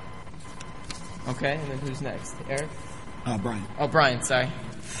 Okay, and then who's next? Eric? Brian. Oh, Brian, sorry.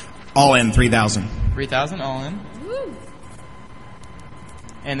 All in, 3,000. 3,000, all in. Woo.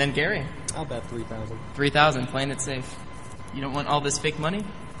 And then Gary. I'll bet 3,000. 3,000, playing it safe. You don't want all this fake money?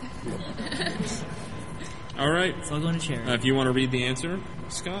 All right. It's all going to charity. If you want to read the answer,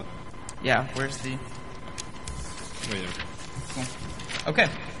 Scott? Yeah, where's the... Right there. Okay.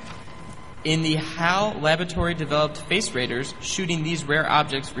 In the HAL laboratory-developed face raiders, shooting these rare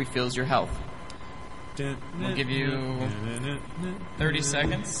objects refills your health. We'll give you 30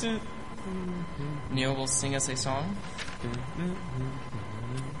 seconds. Neil will sing us a song. I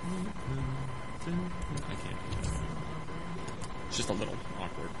can't. It's just a little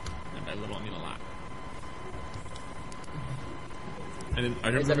awkward. And by little, I mean a lot. I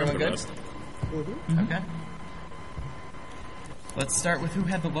don't Is everyone remember good? the rest. Mm-hmm. Okay. Let's start with who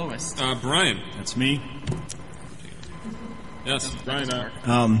had the lowest. Brian. That's me. Yes, Brian.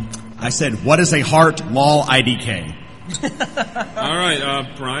 I said, what is a heart? Lol IDK. All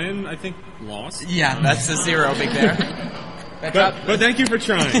right, Brian, I think lost. Yeah, that's a 0 big there. But thank you for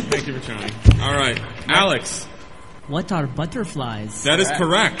trying. Thank you for trying. All right, Alex. What are butterflies? That is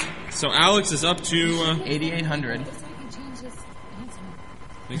correct. So Alex is up to 8,800.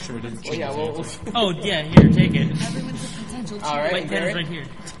 Make sure we didn't. Oh yeah, here, take it. All right, Wait, Gary. right here.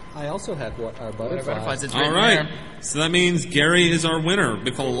 I also had what are butterflies. It's all right. There. So that means Gary is our winner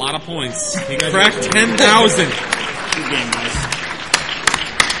with a lot of points. He cracked 10,000. Good game, guys.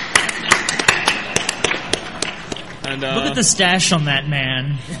 And, look at the stash on that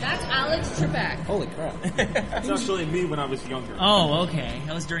man. That's Alex Trebek. Holy crap. It's actually me when I was younger. Oh, okay.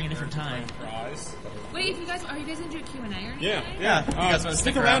 That was during a different time. Wait, if you guys are you guys gonna do a Q&A or anything? Yeah.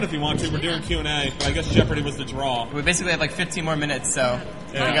 Stick around if you want to. We're doing Q&A. But I guess Jeopardy was the draw. We basically have like 15 more minutes, so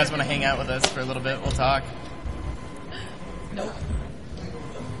if you guys want to hang out with us for a little bit, we'll talk. Nope.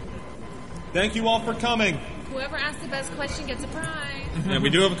 Thank you all for coming. Whoever asks the best question gets a prize. And we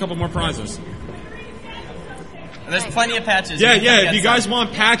do have a couple more prizes. And there's plenty of patches. Yeah. If you guys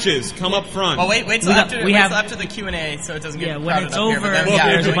want patches, come up front. Well, wait till after the Q&A, so it doesn't get crowded when it's up over. Here, then,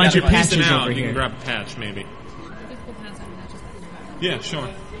 there's a bunch of patches out, over you here. can grab a patch, maybe. Yeah, sure.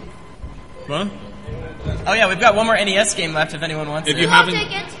 What? Oh yeah, we've got one more NES game left if anyone wants it. If you haven't.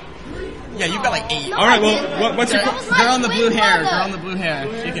 Yeah, you've got like 8. No, all right. Well, what's your girl in the blue hair? Girl in the blue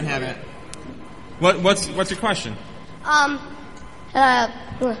hair. She can have it. What's your question?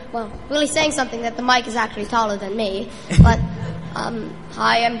 Well, really saying something that the mic is actually taller than me. But,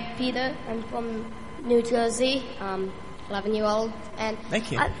 hi, I'm Peter. I'm from New Jersey, 11-year-old. And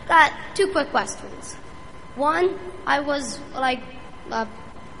thank you. I've got 2 quick questions. One, I was like,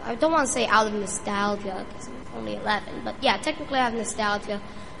 I don't want to say out of nostalgia because I'm only 11, but yeah, technically I have nostalgia.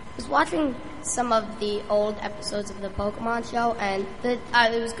 I was watching some of the old episodes of the Pokemon show, and it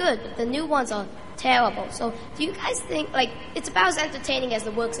was good, but the new ones are terrible. So, do you guys think, like, it's about as entertaining as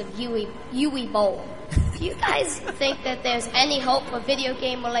the works of Yui Bowl. Do you guys think that there's any hope for video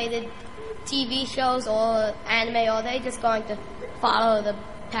game-related TV shows or anime, or are they just going to follow the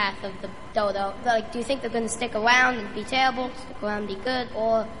path of the dodo? Like, do you think they're going to stick around and be terrible, stick around and be good,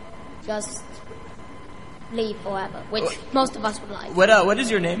 or just leave forever, which most of us would like? What is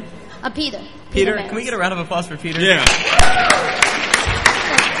your name? Peter. Peter, can we get a round of applause for Peter? Yeah.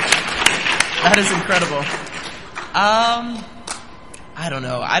 That is incredible. I don't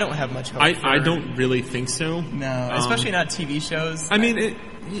know. I don't have much hope. I don't really think so. No, especially not TV shows. I mean,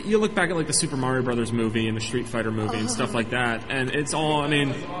 you look back at like the Super Mario Brothers movie and the Street Fighter movie and stuff like that, and it's all. I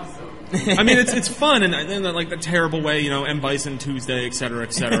mean, it's fun and in like the terrible way, M. Bison Tuesday, et cetera,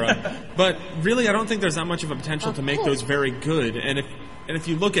 et cetera. But really, I don't think there's that much of a potential to make those very good. And if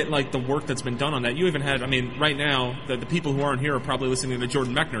you look at like the work that's been done on that, you even had. I mean, right now the people who aren't here are probably listening to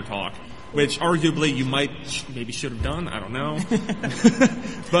Jordan Mechner talk, which arguably you maybe should have done. I don't know.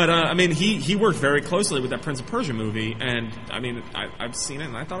 But I mean, he worked very closely with that Prince of Persia movie, and I mean, I've seen it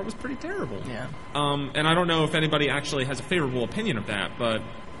and I thought it was pretty terrible. Yeah. And I don't know if anybody actually has a favorable opinion of that, but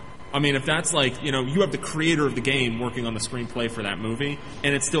I mean, if that's like, you have the creator of the game working on the screenplay for that movie,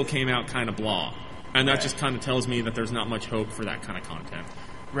 and it still came out kind of blah. And that just kind of tells me that there's not much hope for that kind of content.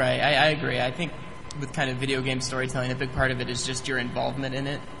 Right, I agree. I think with kind of video game storytelling, a big part of it is just your involvement in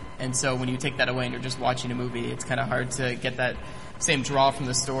it. And so when you take that away and you're just watching a movie, it's kind of hard to get that same draw from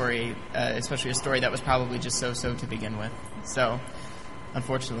the story, especially a story that was probably just so-so to begin with. So,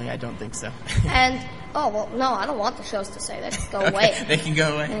 unfortunately, I don't think so. And, no, I don't want the shows to say that. Go away. They can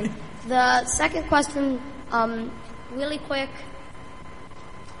go away. And the second question, really quick.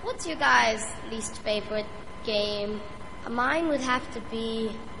 What's your guys' least favorite game? Mine would have to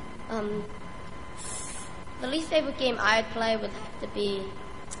be, the least favorite game I'd play would have to be,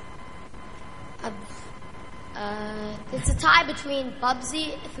 It's a tie between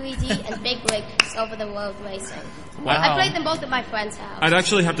Bubsy 3D and Big Rigs Over the World Racing. Wow. I played them both at my friend's house. I'd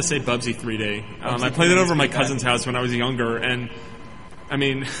actually have to say Bubsy 3D. I played it over at my cousin's house when I was younger, and I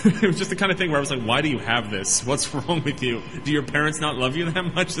mean, it was just the kind of thing where I was like, why do you have this? What's wrong with you? Do your parents not love you that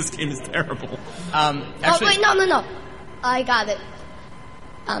much? This game is terrible. Wait, no. I got it.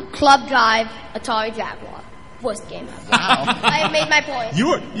 Club Drive, Atari Jaguar. Worst game ever. Wow. I have made my point.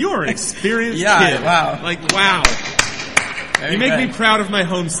 You are an experienced kid. Wow. Like, wow. Very you make good. me proud of my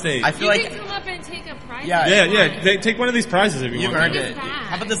home state. I feel You like can come up and take a prize. Yeah. Take one of these prizes if you you've want. earned it.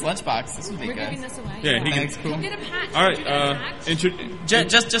 How about this lunchbox? This would be We're good. giving this away. Yeah, he Thanks, can. cool. Come get a patch. All Did you get a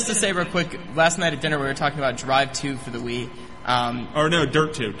patch? Just to say real quick, last night at dinner we were talking about Drive 2 for the Wii.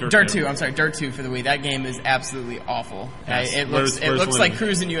 Dirt 2. Dirt 2. I'm sorry, Dirt 2 for the Wii. That game is absolutely awful. Yes. It looks Where's like Lindemann?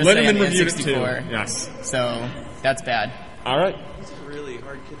 Cruising USA on Lindemann the reviewed it N64. too. Yes. So that's bad. All right. He's a really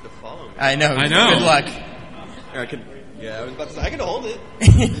hard kid to follow. Man. I know. Good luck. I was about to say, I can hold it.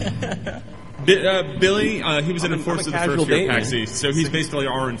 Billy, he was an enforcer the first year at PAX East, so he's basically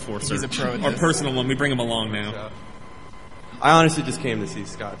our enforcer. He's a pro at Our this. personal one. We bring him along now. I honestly just came to see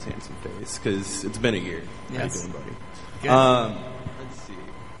Scott's handsome face because it's been a year. Yes. How you doing, buddy? Good. Let's see.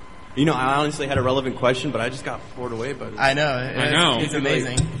 You know, I honestly had a relevant question, but I just got floored away by this. I know. It's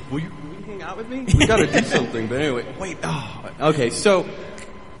amazing. Will you hang out with me? We got to do something. But anyway, wait. Okay, so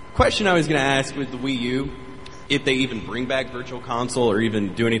question I was going to ask with the Wii U, if they even bring back Virtual Console or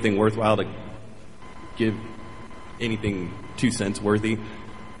even do anything worthwhile to give anything 2 cents worthy.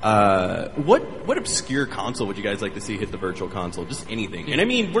 What obscure console would you guys like to see hit the Virtual Console? Just anything. And I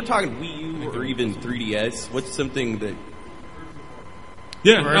mean, we're talking Wii U or even 3DS. What's something that...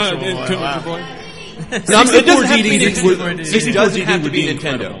 Yeah, Virtual Boy. It doesn't have to be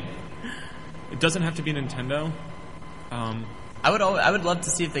Nintendo. It doesn't have to be Nintendo. I would love to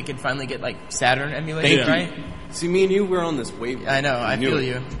see if they could finally get like Saturn emulated, right? See, me and you, we're on this wave. I know. I feel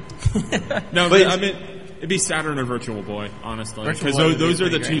you. No, but I mean, it'd be Saturn or Virtual Boy, honestly, because those are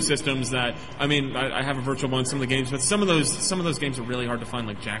the two systems that I mean. I have a Virtual Boy in some of the games, but some of those games are really hard to find,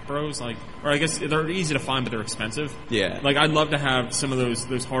 like Jack Bros. Or I guess they're easy to find, but they're expensive. Yeah. Like I'd love to have some of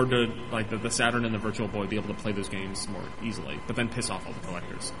those hard to like the Saturn and the Virtual Boy be able to play those games more easily, but then piss off all the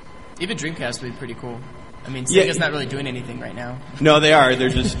collectors. Even Dreamcast would be pretty cool. I mean, Sega's not really doing anything right now. No, they are. They're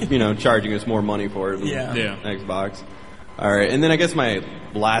just, charging us more money for it than Yeah. Xbox. All right, and then I guess my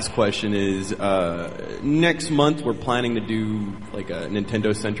last question is, next month we're planning to do like a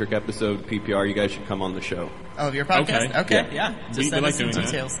Nintendo-centric episode, PPR. You guys should come on the show. Oh, your podcast? Okay, yeah. Just send us some doing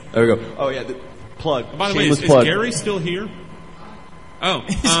details. That. There we go. Oh, yeah, plug. By the way, is Gary still here? Oh,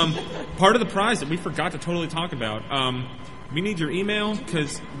 part of the prize that we forgot to totally talk about. We need your email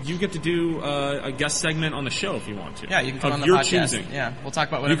because you get to do a guest segment on the show if you want to. Yeah, you can come on the your podcast. Choosing. Yeah, we'll talk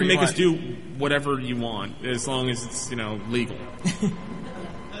about whatever you can make want. us do whatever you want as long as it's legal.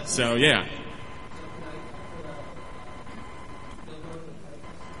 So yeah.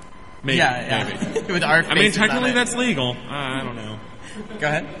 Maybe. Maybe. With our faces technically on it. that's legal. I don't know. Go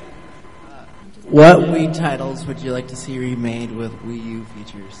ahead. What Wii titles would you like to see remade with Wii U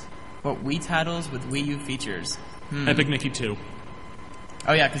features? What Wii titles with Wii U features? Epic Mickey 2.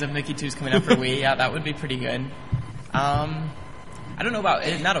 Oh yeah, because if Mickey 2 is coming out for Wii, yeah, that would be pretty good. I don't know about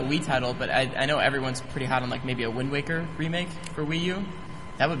not a Wii title, but I know everyone's pretty hot on like maybe a Wind Waker remake for Wii U.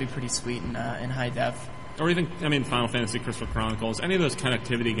 That would be pretty sweet in high def. Or even Final Fantasy Crystal Chronicles, any of those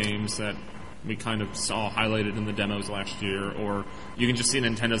connectivity games that we kind of saw highlighted in the demos last year, or you can just see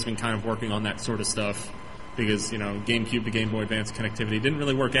Nintendo's been kind of working on that sort of stuff. Because, GameCube to Game Boy Advance connectivity didn't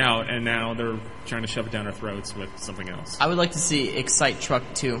really work out, and now they're trying to shove it down our throats with something else. I would like to see Excite Truck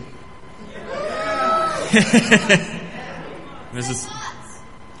 2.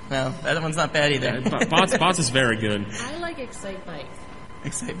 Well, that one's not bad either. Bots is very good. I like Excite Bike.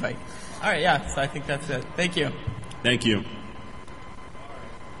 Excite Bike. All right, yeah, so I think that's it. Thank you. Thank you.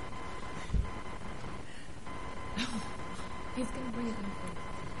 He's going to bring it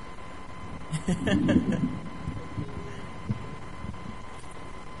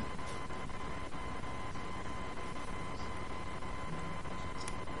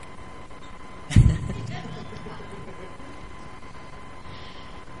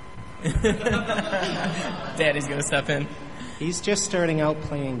Daddy's gonna step in. He's just starting out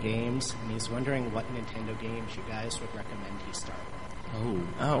playing games, and he's wondering what Nintendo games you guys would recommend he start with.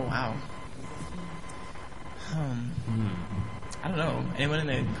 Oh, wow. I don't know. Anyone in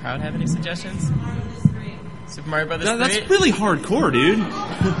the crowd have any suggestions? Super Mario Brothers 3? That's really hardcore, dude.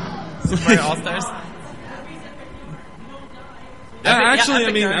 Super Mario All-Stars?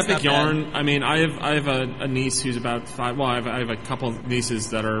 Epic Yarn. I mean, I have a niece who's about 5. Well, I have a couple of nieces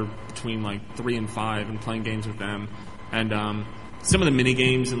that are between like 3 and 5 and playing games with them. And some of the mini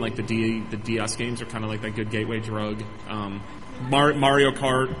games and like the DS games are kind of like that good gateway drug. Mario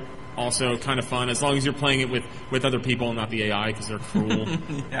Kart, also kind of fun, as long as you're playing it with other people and not the AI, because they're cruel.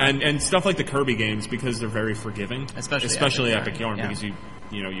 Yeah. And stuff like the Kirby games, because they're very forgiving, especially Epic Yarn, because you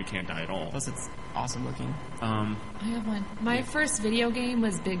can't die at all. Plus, it's awesome looking. I have one. My first video game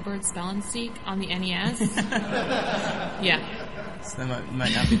was Big Bird Spell and Seek on the NES. Yeah. So that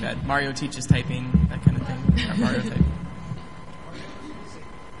might not be bad. Mario teaches typing, that kind of thing. Or Mario typing.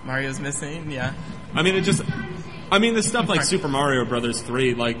 Mario's missing, yeah. I mean, the stuff like Super Mario Brothers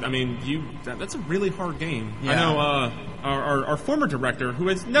 3, that's a really hard game. Yeah. I know our former director, who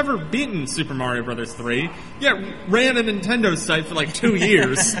has never beaten Super Mario Brothers 3, ran a Nintendo site for like 2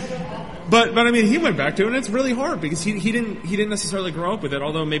 years. But I mean, he went back to it, and it's really hard because he didn't necessarily grow up with it.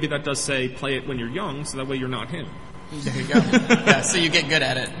 Although maybe that does say play it when you're young, so that way you're not him. There you go. Yeah, so you get good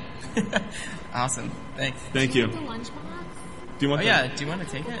at it. Awesome. Thanks. Thank you. The lunchbox? Do you want? Do you want to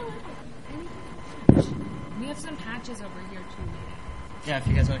take it? We have some patches over here too. Yeah, if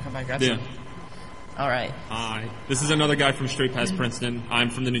you guys want to come by, grab some. All right. Hi. This is another guy from straight past Princeton. I'm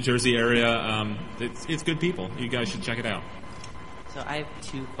from the New Jersey area. It's good people. You guys should check it out. So I have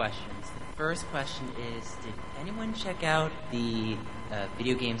 2 questions. The first question is, did anyone check out the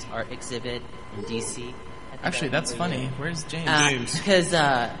video games art exhibit in DC? Actually, that's funny. Where's James? James. Because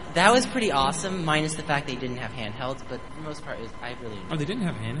that was pretty awesome, minus the fact they didn't have handhelds, but for the most part, I really enjoyed it. Oh, they didn't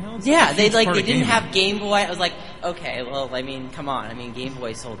have handhelds? Yeah, they didn't have Game Boy. I was like, okay, well, I mean, come on. I mean, Game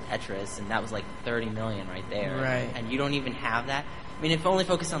Boy sold Tetris, and that was like 30 million right there. Right. And you don't even have that. I mean, if only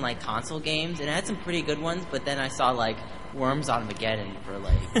focused on like console games, and it had some pretty good ones, but then I saw like Worms Armageddon for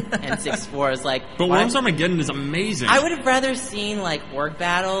like N64 is like. But Worms Armageddon is amazing. I would have rather seen like Orc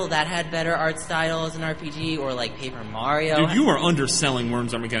Battle that had better art style as an RPG, or like Paper Mario. Dude, you are underselling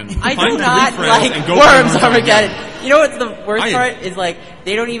Worms Armageddon. I do not like Worms Armageddon. You know what's the worst part is like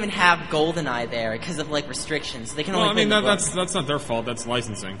they don't even have GoldenEye there because of like restrictions. They can only. Well, I mean that's not their fault. That's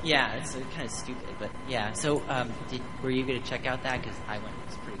licensing. Yeah, it's kind of stupid, but yeah. So were you going to check out that? Because I went. It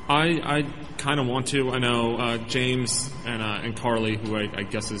was pretty cool. I kind of want to. I know James and Carly, who I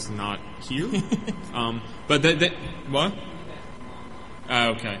guess is not here. But they what?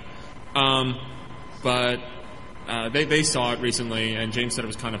 Okay. But they saw it recently, and James said it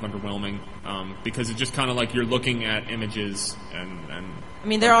was kind of underwhelming because it's just kind of like you're looking at images and. I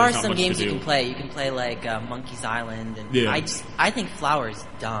mean, there are some games you can play. You can play like Monkey's Island, and I think Flower's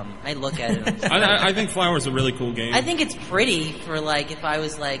dumb. I look at it. I think Flower's a really cool game. I think it's pretty for like if I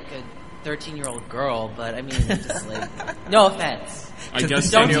was like a 13-year-old girl, but I mean, it's just like no offense. I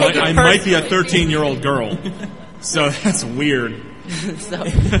guess I might be a 13-year-old girl, so that's weird. So,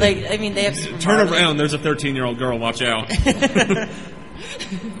 like, I mean, they have. Turn around. There's a 13-year-old girl. Watch out.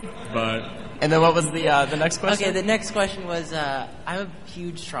 But. And then what was the next question? Okay, the next question was, I'm a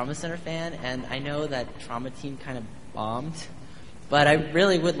huge Trauma Center fan, and I know that Trauma Team kind of bombed, but I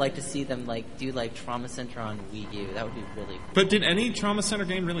really would like to see them do Trauma Center on Wii U. That would be really cool. But did any Trauma Center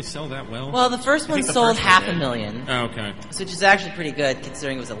game really sell that well? Well, the first one sold 500,000. Oh, okay. Which is actually pretty good,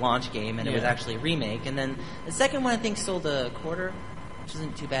 considering it was a launch game, and it was actually a remake. And then the second one, I think, sold a quarter, which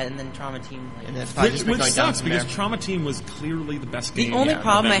isn't too bad, and then Trauma Team... Which sucks, because Trauma Team was clearly the best game. The only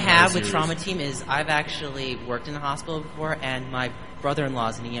problem I have with Trauma Team is I've actually worked in a hospital before, and my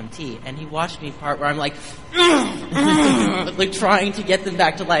brother-in-law's an EMT, and he watched me part where I'm like trying to get them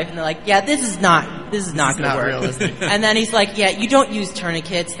back to life, and they're like, yeah, this is not going to work. Realistic. And then he's like, yeah, you don't use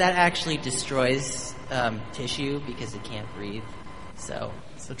tourniquets. That actually destroys tissue because it can't breathe. So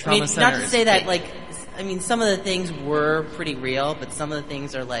Trauma Center not to say that, some of the things were pretty real, but some of the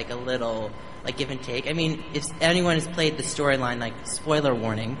things are, a little, give and take. I mean, if anyone has played the storyline, spoiler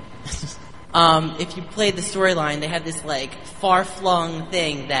warning, if you played the storyline, they have this, far-flung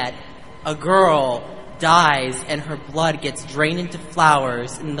thing that a girl dies and her blood gets drained into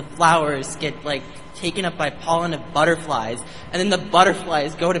flowers, and the flowers get, taken up by pollen of butterflies, and then the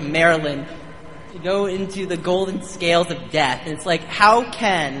butterflies go to Maryland to go into the golden scales of death. And it's how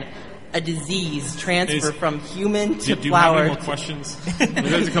can a disease transfer from human to flower? Do you have any more questions?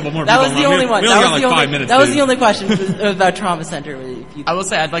 There's a couple more. That was the only one. We only got 5 minutes. That was the only question about Trauma Center. I will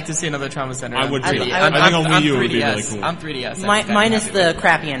say I'd like to see another Trauma Center. I would too. I think on Wii U it would be really cool. I'm 3DS. Minus the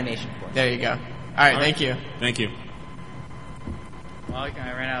crappy animation. There you go. All right, thank you. Thank you. Well, I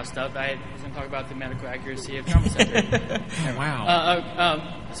ran out of stuff. I was going to talk about the medical accuracy of Trauma Center.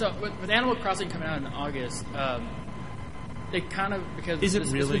 Wow. So with Animal Crossing coming out in August, it kind of, because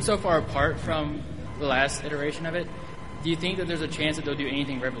it's been so far apart from the last iteration of it, Do you think that there's a chance that they'll do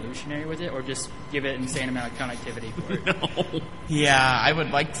anything revolutionary with it, or just give it an insane amount of connectivity for it? No. Yeah, I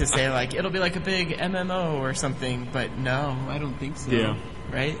would like to say like it'll be like a big MMO or something, but no, I don't think so. Yeah.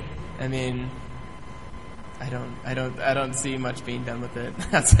 Right? I mean, I don't see much being done with it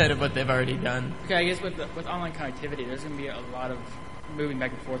outside of what they've already done. Okay, I guess with online connectivity, there's going to be a lot of moving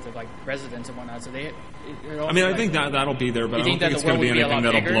back and forth of like residents and whatnot. So I mean, I think that'll be there, but I don't think it's going to be anything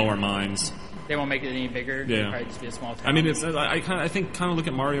that'll blow our minds. They won't make it any bigger. Yeah. It'll probably just be a small town. I mean, I think look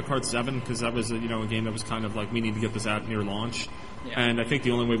at Mario Kart 7 because that was a game that was kind of like we need to get this out near launch, and I think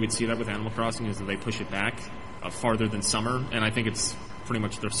the only way we'd see that with Animal Crossing is that they push it back farther than summer, and I think it's pretty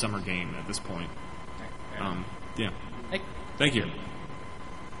much their summer game at this point. Yeah. Thank you.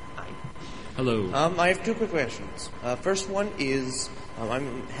 Hello. I have two quick questions. First one is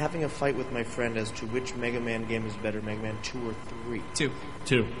I'm having a fight with my friend as to which Mega Man game is better, Mega Man 2 or 3. 2.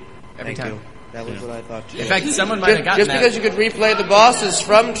 Every Thank time. you. That was what I thought too. In fact, someone might have gotten just that. because you could replay the bosses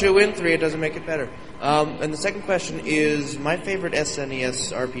from 2 and 3, it doesn't make it better. And the second question is, my favorite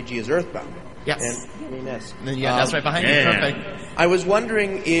SNES RPG is Earthbound. Yes. And NES. Yeah, that's right behind you. Perfect. I was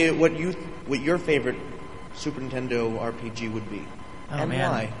wondering what your favorite Super Nintendo RPG would be, and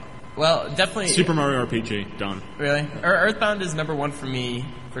why. Well, definitely Super Mario RPG, done. Really? Earthbound is number one for me,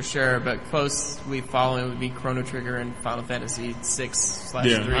 for sure, but close we follow would be Chrono Trigger and Final Fantasy 6/3.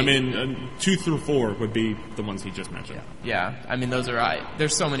 Yeah, I mean, 2 through 4 would be the ones he just mentioned. Yeah, I mean, those are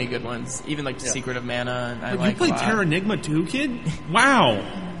there's so many good ones. Even like The Secret of Mana, and I like you played Terra Enigma too, kid? Wow.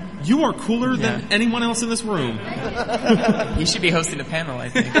 You are cooler than anyone else in this room. He should be hosting a panel, I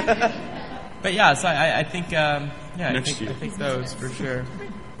think. But yeah, so I think, I think those for sure.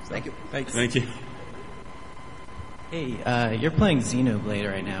 So, thank you. Thanks. Thank you. Hey, you're playing Xenoblade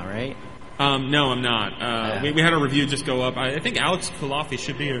right now, right? No, I'm not. We had a review just go up. I think Alex Kulafi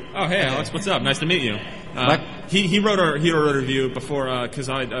should be here. Oh, hey, Alex, what's up? Nice to meet you. He wrote a review before because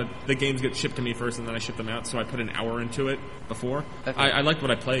the games get shipped to me first and then I ship them out, so I put an hour into it before. Okay. I liked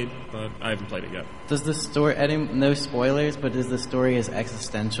what I played, but I haven't played it yet. Does the story? No spoilers, but is the story as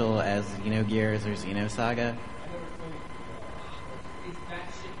existential as Xenogears or Xenosaga?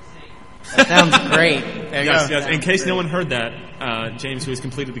 That sounds great. Yes. In case no one heard that, James, who has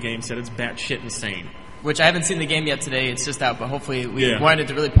completed the game, said it's batshit insane. Which I haven't seen the game yet today. It's just out, but hopefully we wanted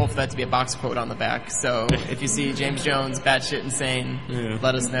to really pull for that to be a box quote on the back. So if you see James Jones, batshit insane,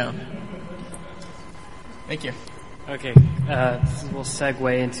 let us know. Thank you. Okay, we'll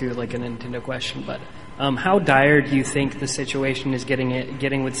segue into like a Nintendo question, but how dire do you think the situation is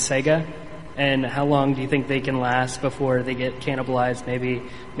getting with Sega? And how long do you think they can last before they get cannibalized,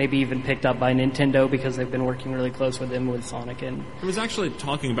 maybe even picked up by Nintendo because they've been working really close with them with Sonic and... I was actually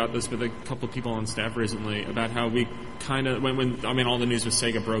talking about this with a couple of people on staff recently about how we kind of, when all the news with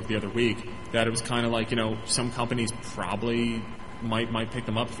Sega broke the other week, that it was kind of like, some companies probably might pick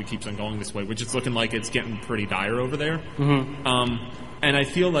them up if it keeps on going this way, which it's looking like it's getting pretty dire over there. Mm-hmm. And I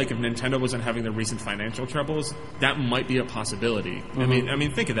feel like if Nintendo wasn't having their recent financial troubles, that might be a possibility. Mm-hmm. I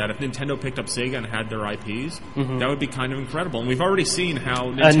mean, think of that. If Nintendo picked up Sega and had their IPs, that would be kind of incredible. And we've already seen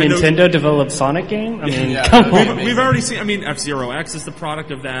how Nintendo developed Sonic game. I mean, come on. We've already seen. I mean, F-Zero X is the product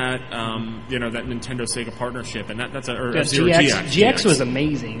of that. That Nintendo Sega partnership, and that's F-Zero GX. GX was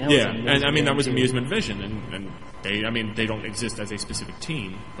amazing. That was amazing. And I mean that was Amusement Vision, and they don't exist as a specific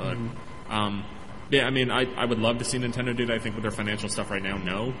team, but. Yeah, I mean, I would love to see Nintendo do that. I think with their financial stuff right now,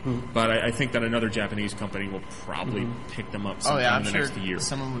 no. But I think that another Japanese company will probably pick them up sometime in the next year.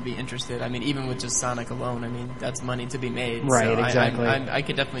 Someone would be interested. I mean, even with just Sonic alone, I mean, that's money to be made. Right, so exactly. I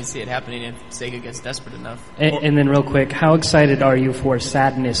could definitely see it happening if Sega gets desperate enough. And then real quick, how excited are you for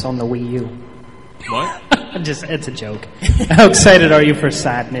Sadness on the Wii U? What? It's a joke. How excited are you for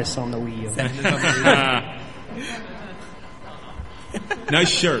Sadness on the Wii U? Nice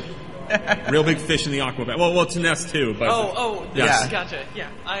shirt. Real big fish in the aqua bag. Well, it's Ness too. But yes. Gotcha. Yeah,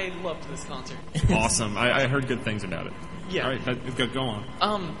 I loved this concert. Awesome. I heard good things about it. Yeah. All right, go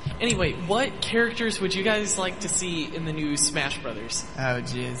on. Anyway, what characters would you guys like to see in the new Smash Brothers? Oh,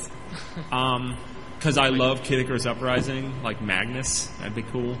 jeez. Because I love Kid Icarus Uprising, like Magnus. That'd be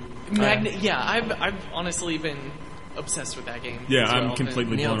cool. Yeah, I've honestly been obsessed with that game. Yeah, I'm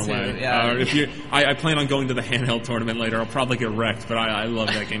completely blown away. Yeah. I plan on going to the handheld tournament later. I'll probably get wrecked, but I love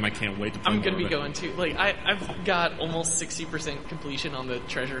that game. I can't wait to play I'm going to be going too. Like, I've got almost 60% completion on the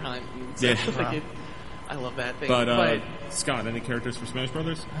treasure hunt. Yeah. I love that thing. But Scott, any characters for Smash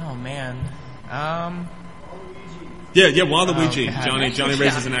Brothers? Oh, man. Yeah, Waluigi. Johnny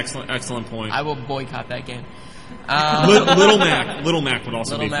raises an excellent point. I will boycott that game. Little Mac would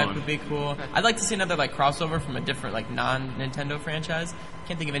also be fun. Little Mac would be cool. I'd like to see another crossover from a different non-Nintendo franchise.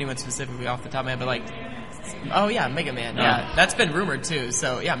 Can't think of anyone specifically off the top of my head, but Oh yeah, Mega Man. Yeah, that's been rumored too.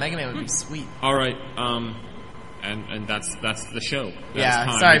 So yeah, Mega Man would be sweet. All right. And that's the show. Yeah,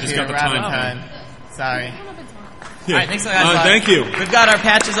 time. sorry, We just Peter, got the we're out of time. time. Sorry. Yeah. All right, thanks a lot. Thank you. We've got our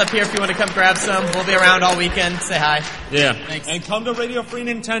patches up here if you want to come grab some. We'll be around all weekend. Say hi. Yeah. Thanks. And come to Radio Free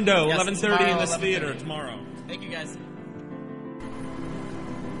Nintendo, Yes, 11:30 in this 11:30. theater tomorrow. Thank you, guys.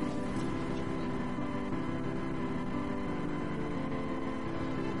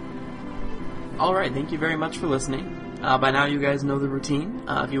 Alright, thank you very much for listening. By now you guys know the routine.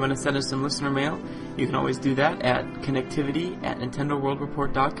 If you want to send us some listener mail, you can always do that at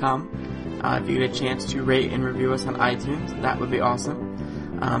connectivity@nintendoworldreport.com. If you get a chance to rate and review us on iTunes, that would be awesome.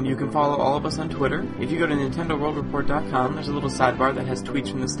 You can follow all of us on Twitter. If you go to nintendoworldreport.com, there's a little sidebar that has tweets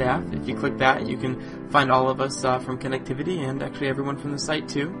from the staff. If you click that, you can find all of us from Connectivity and actually everyone from the site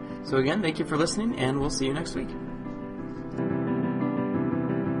too. So again, thank you for listening, and we'll see you next week.